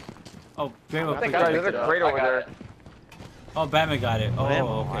 Oh, Grey Wolf. I think picked I it There's picked a it up. crate I over got there. it. Oh, Batman got it. Oh, What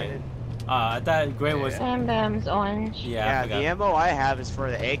ammo? I okay. didn't- I thought Grey was. Bam Bam's orange. Yeah, I Yeah, forgot. the ammo I have is for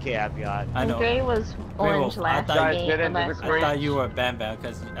the AK I've got. I And know. Gray was Grey orange Wolf, I last thought- Guys, game. get into the last crate. I thought you were Bam Bam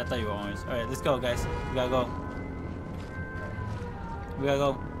because I thought you were orange. Alright, let's go, guys. We gotta go. We gotta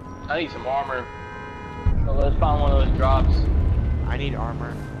go. I need some armor. So let's find one of those drops. I need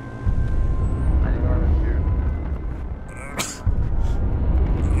armor. I need armor too.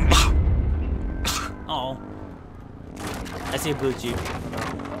 Oh. I see a blue Jeep.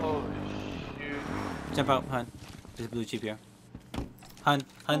 Oh shoot. Jump out, hun. There's a blue Jeep here. Hun.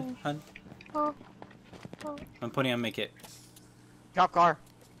 Oh. I'm putting on make it. Cop car.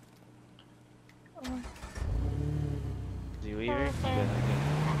 Oh. Is he leaving? Okay. Good,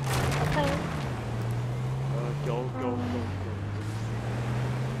 okay. Okay. Go.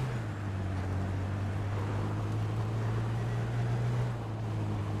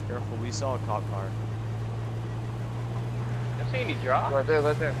 Careful, we saw a cop car. I see any drops. Right there,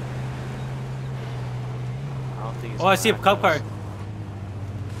 right there. I don't think it's Oh, I see a gonna cop car. happen.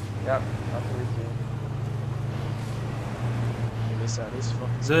 Yep, that's what we see. Okay, this side is fucking.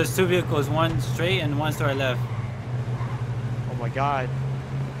 So there's 2 vehicles, one straight and one to our left. Oh my god.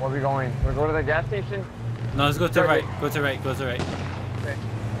 Where are we going? We go to the gas station? No, let's go to the right. Go to the right. Go to the right.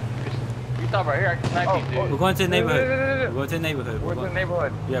 You stop right here, I can snipe Oh, you, dude. We're going to the neighborhood. No. We're going to the neighborhood. We're to the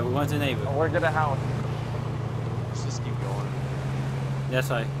neighborhood. Yeah, we're going to the neighborhood. Oh, we're at a house. Let's just keep going. That's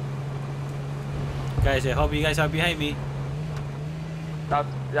why. Guys, I hope you guys are behind me. Yeah,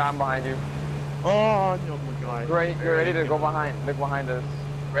 I'm behind you. Oh my god. Great, you're ready to go behind. Look behind us.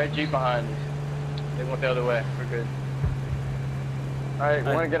 Red Jeep behind us. They went the other way. We're good. Alright,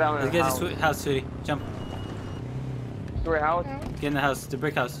 we want to get out in Let's the get house. this house, sweetie. Jump. Story house? Get in the house. The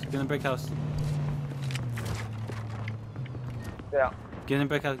brick house. Get in the brick house. Yeah. Get in the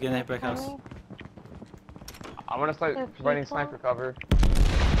brick house. Get in the brick house. I want to start There are providing people. sniper cover.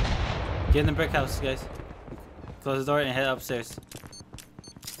 Get in the brick house, guys. Close the door and head upstairs.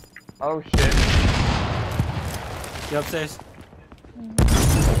 Oh shit. Get upstairs.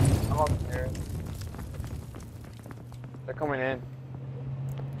 I'm upstairs. They're coming in.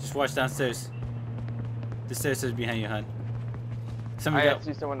 Just watch downstairs. The stairs is behind you, hon. Somebody I got.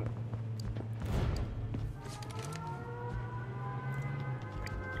 see someone.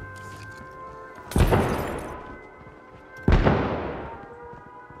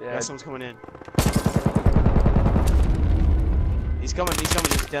 Yeah, Yeah, someone's coming in. He's coming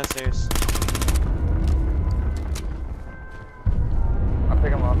he's downstairs. I'll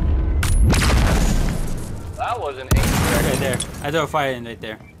pick him up. That was an aim. Right there. I throw a fire in right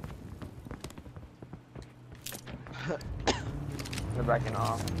there. They're backing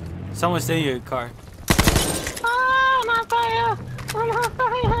off. Someone's in your car. Ah, I'm on fire! I'm on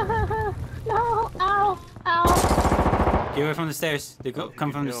fire! No! Ow! Ow! Get away from the stairs. They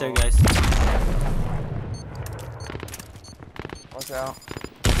come from the No. stairs, guys. Watch out.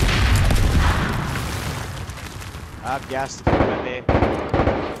 I have gas to put in there.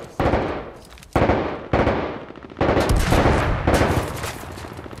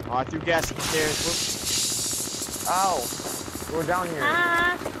 Oh, I threw gas at the stairs. Whoops. Ow! We're down here.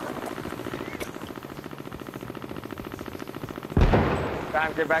 Ah!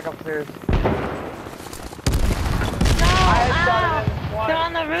 Time, get back upstairs. No! shot Ow! him in the They're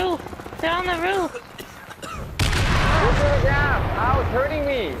on the roof! They're on the roof! Look at the gap! Ow, it's hurting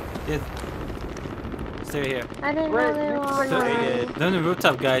me! Yeah. Stay here. I didn't Wait, know they were you- on They're, the They roof. did. they're on the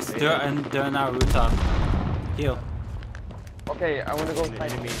rooftop, guys. They're on our rooftop. Heal. Okay, I wanna go An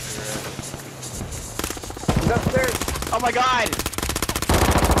fight him. enemy. He's upstairs! Oh my god!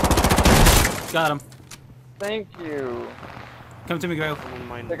 Got him. Thank you. Come to me, Grail. Someone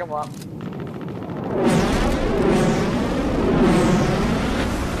mind. Pick him up.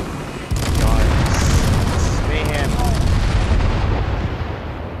 God. This is mayhem.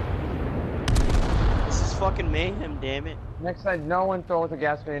 This is fucking mayhem, damn it. Next time, no one throws a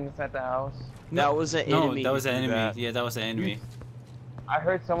gas grenade inside the house. That was an No, enemy. that was who an did enemy. that. Yeah, that was an enemy. I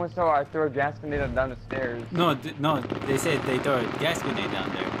heard someone throw I threw a gas grenade down the stairs. No, no, they said they threw a gas grenade down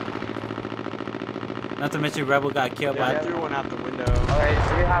there. Not to mention Rebel got killed Yeah, I by. threw one out the window. Alright,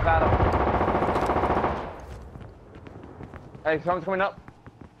 so we have Adam. Hey, someone's coming up.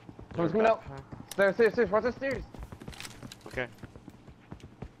 Someone's coming up. Stairs, stairs, stairs. Watch the stairs. Okay.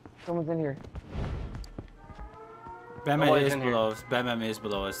 Someone's in here. Batman Nobody's is in here. below us. Batman is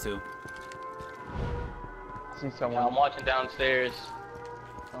below us too. See Yeah, someone. I'm watching downstairs.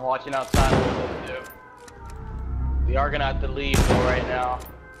 I'm watching outside what we'll do. We are gonna have to leave though right now.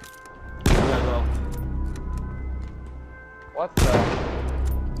 We gotta go. What the?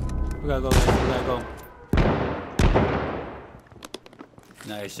 We gotta go, guys. We gotta go.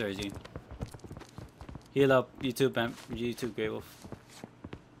 Nice, Sergi. Heal up. You too, Bam. You too, Grey Wolf.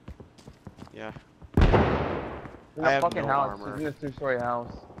 Yeah. In I the have fucking no house. armor. He's in a two-story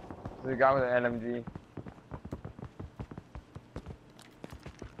house. There's a guy with an LMG.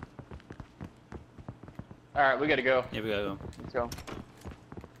 Alright, we gotta go. Yeah, we gotta go. Let's go.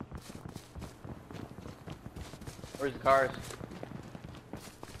 Where's the cars?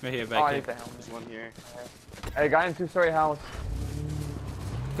 Right here, Oh, back I here. need the helmet. There's one here. Hey, guy in a two-story house.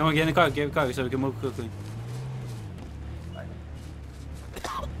 Come on, get in the car. Get in the car so we can move quickly.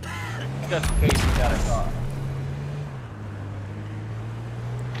 Just in case we got a car.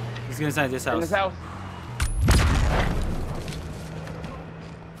 Let's get inside this In house. this house.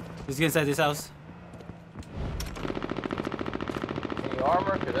 Let's get inside this house. Any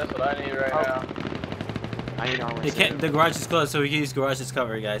armor? Cause that's what I need right Oh. now. I need armor. They can't, the garage is closed, so we can use garage as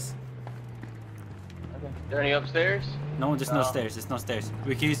cover, guys. Is there any upstairs? No, there's no No. stairs. There's no stairs.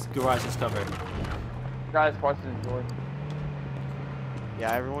 We can use garage as cover. Guys, watch the door.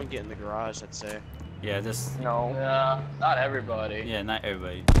 Yeah, everyone get in the garage, I'd say. Yeah, this. No. Nah, not everybody. Yeah, not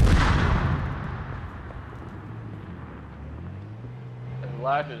everybody. As a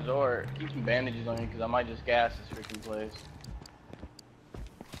last resort, keep some bandages on you because I might just gas this freaking place.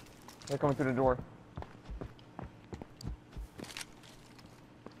 They're coming through the door.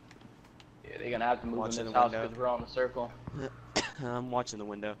 Yeah, they're gonna have to move Watching in this the house window. because we're on the circle. I'm watching the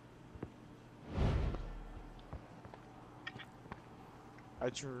window. I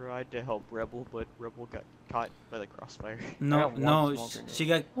tried to help Rebel, but Rebel got caught by the crossfire. No, have one no, smoke grenade. she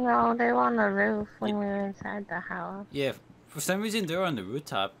got. No, they were on the roof when we were inside the house. Yeah, for some reason they were on the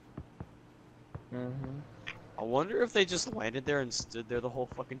rooftop. Mm-hmm. I wonder if they just landed there and stood there the whole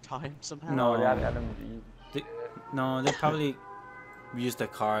fucking time somehow. No. Oh, they had LMG. No, they probably used a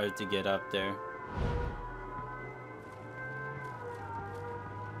car to get up there.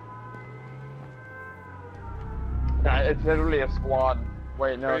 Nah, it's literally a squad.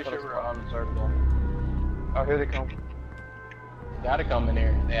 Wait, no, Pretty it's not sure a we're squad. on the circle. Oh, here they come. They gotta come in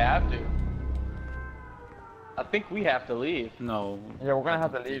here. They have to. I think we have to leave. No. Yeah, we're gonna I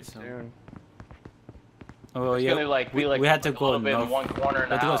have to don't think leave so. soon. Oh well, It's yeah. gonna like be like we had to a go little bit north. in one corner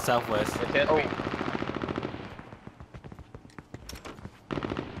We had to now. go southwest. It has to be-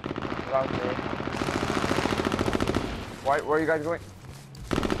 We're out there. Where are you guys going?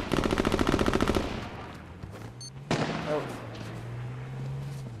 Oh.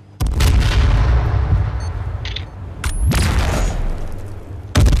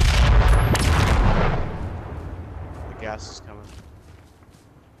 The gas is coming.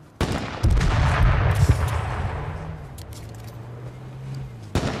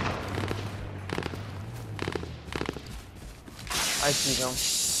 I see them.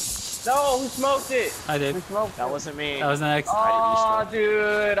 No, who smoked it? I did. We smoked That them. wasn't me. That was next. Oh,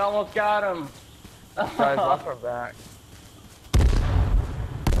 dude, I almost got him. Guys, watch our back.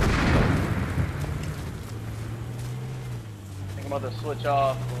 I think I'm about to switch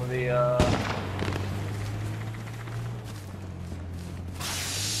off for the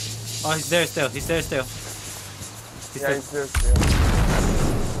Oh, he's there still. He's there still. Yeah, he's there still.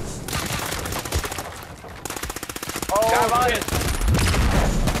 Oh, shit.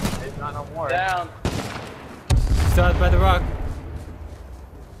 He's not no more. Down. Still out by the rock.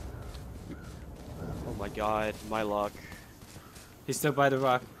 Oh my god, my luck. He's still by the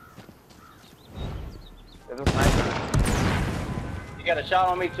rock. There's a sniper. You got a shot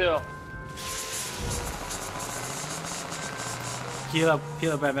on me too. Heal up,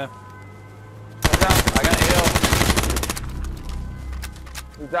 Batman. I got heal.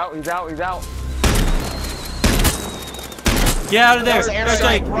 He's out, he's out, he's out. Get out of there! There's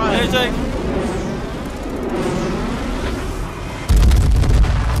airstrike, run. Airstrike!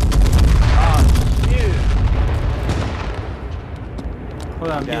 Oh, shoot.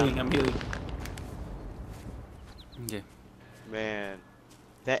 Hold on, Yeah. I'm healing. Okay. Man,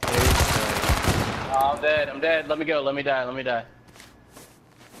 that airstrike. Oh, I'm dead. Let me go, let me die.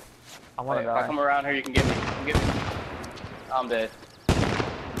 I wanna If I die. come around here, you can get me. I'm dead.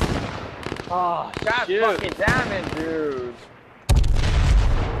 Oh, god Shoot. fucking damn it, dude.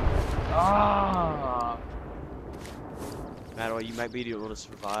 Ah. Matt, you might be able to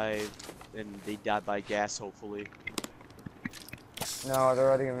survive, and they die by gas, hopefully. No, they're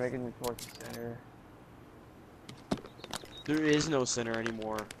already gonna make it towards the center. There is no center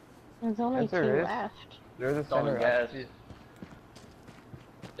anymore. There's only Yes, 2 there is. left. They're the It's only center. gas.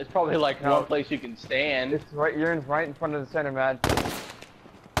 It's probably like No. one place you can stand. It's right. You're right in front of the center, man.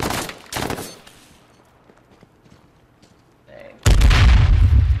 Dang.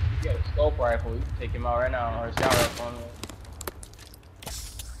 You got a scope rifle, you can take him out right now, or a scout rifle on it.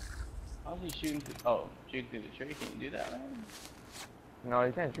 How's he shooting through? Oh, shooting through the tree? Can you do that, man? No,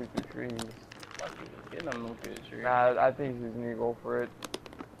 you can't shoot through trees. Fuck you, get him through the tree. Nah, I think he's gonna go for it.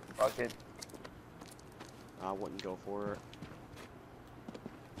 Fuck it. I wouldn't go for it.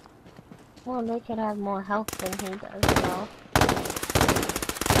 Well, they could have more health than he does, though.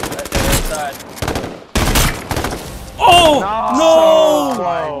 Right there, inside. Oh! No! No!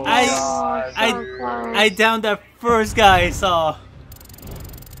 Oh my God. So close. I downed that first guy I saw.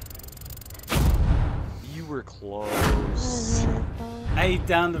 You were close. I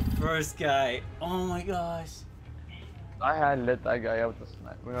downed the first guy. Oh my gosh. I had let that guy out with the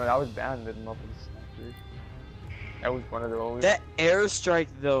sniper. No, I was bound to let him up with the sniper. That was one of those. That airstrike,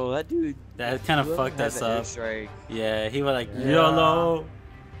 though, that dude. That kind of whoever fucked had us the up. Airstrike. Yeah, he was like, Yeah. YOLO.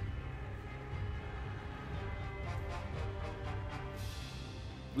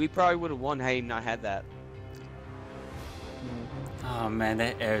 We probably would have won had he not had that. Oh man,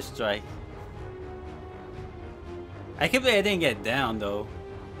 that airstrike. I can't believe I didn't get down though.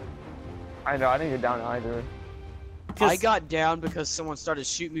 I know, I didn't get down either. I got down because someone started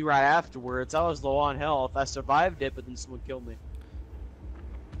shooting me right afterwards. I was low on health. I survived it, but then someone killed me.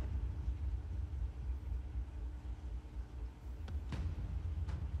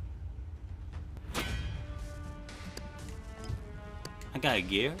 I got a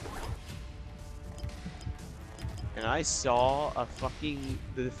gear. And I saw the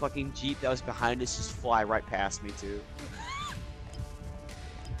fucking Jeep that was behind us just fly right past me too.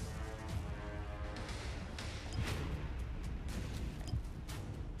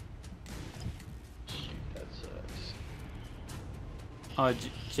 That sucks. Oh,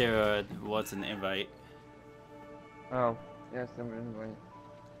 Jared wants an invite. Oh, yes, I'm an invite.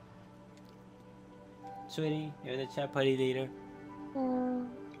 Sweetie, you're the chat party leader. Oh,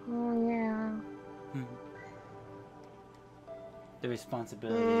 yeah. The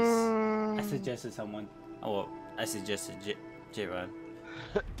responsibilities. I suggested someone. Oh, well, I suggested J-Rod.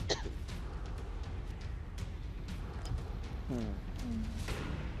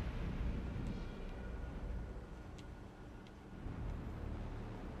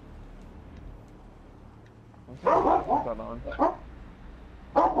 What's that on?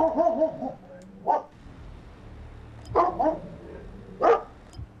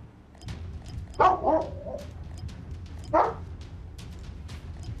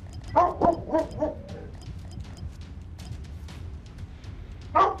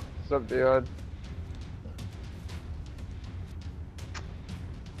 What's up, dude?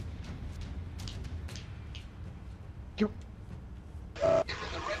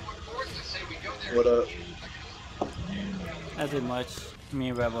 What up? Nothing much. Me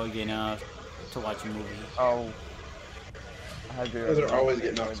and Rebel getting out to watch a movie. Oh. I had You guys are always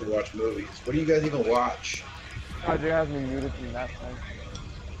getting out to watch movies. What do you guys even watch? How'd you have me muted from that time?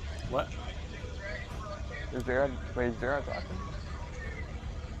 What? Is there wait, is there a talking?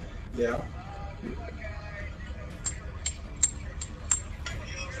 Yeah.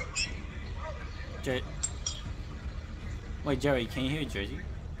 Wait, Jerry, can you hear Jersey?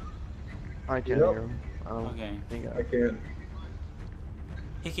 I can't Yep. hear him. Okay. Think I can.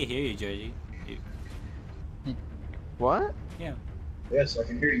 He can hear you, Jersey. What? Yeah. Yes, I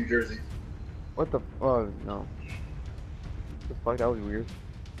can hear you, Jersey. What the? Oh no. The fuck? That was weird.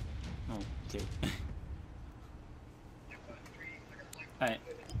 Oh, okay. Alright.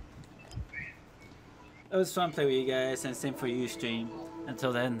 It was fun playing with you guys, and same for you, stream.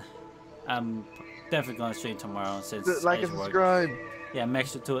 Until then, I'm definitely gonna stream tomorrow since Like I and work. subscribe. Yeah, make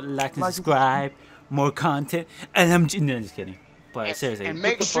sure to like and subscribe. More content. And I'm just kidding. But seriously, And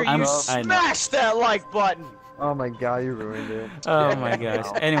make sure I'm- you I know. smash that like button. Oh my god, you ruined it. Oh my gosh.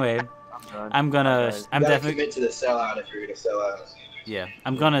 Anyway, I'm definitely You gotta commit to the sellout if you're gonna sell out. yeah.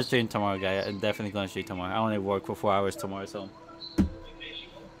 I'm gonna stream tomorrow, guys. I'm definitely gonna stream tomorrow. I only work for 4 hours tomorrow, so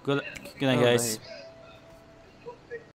good night, Oh, guys. nice.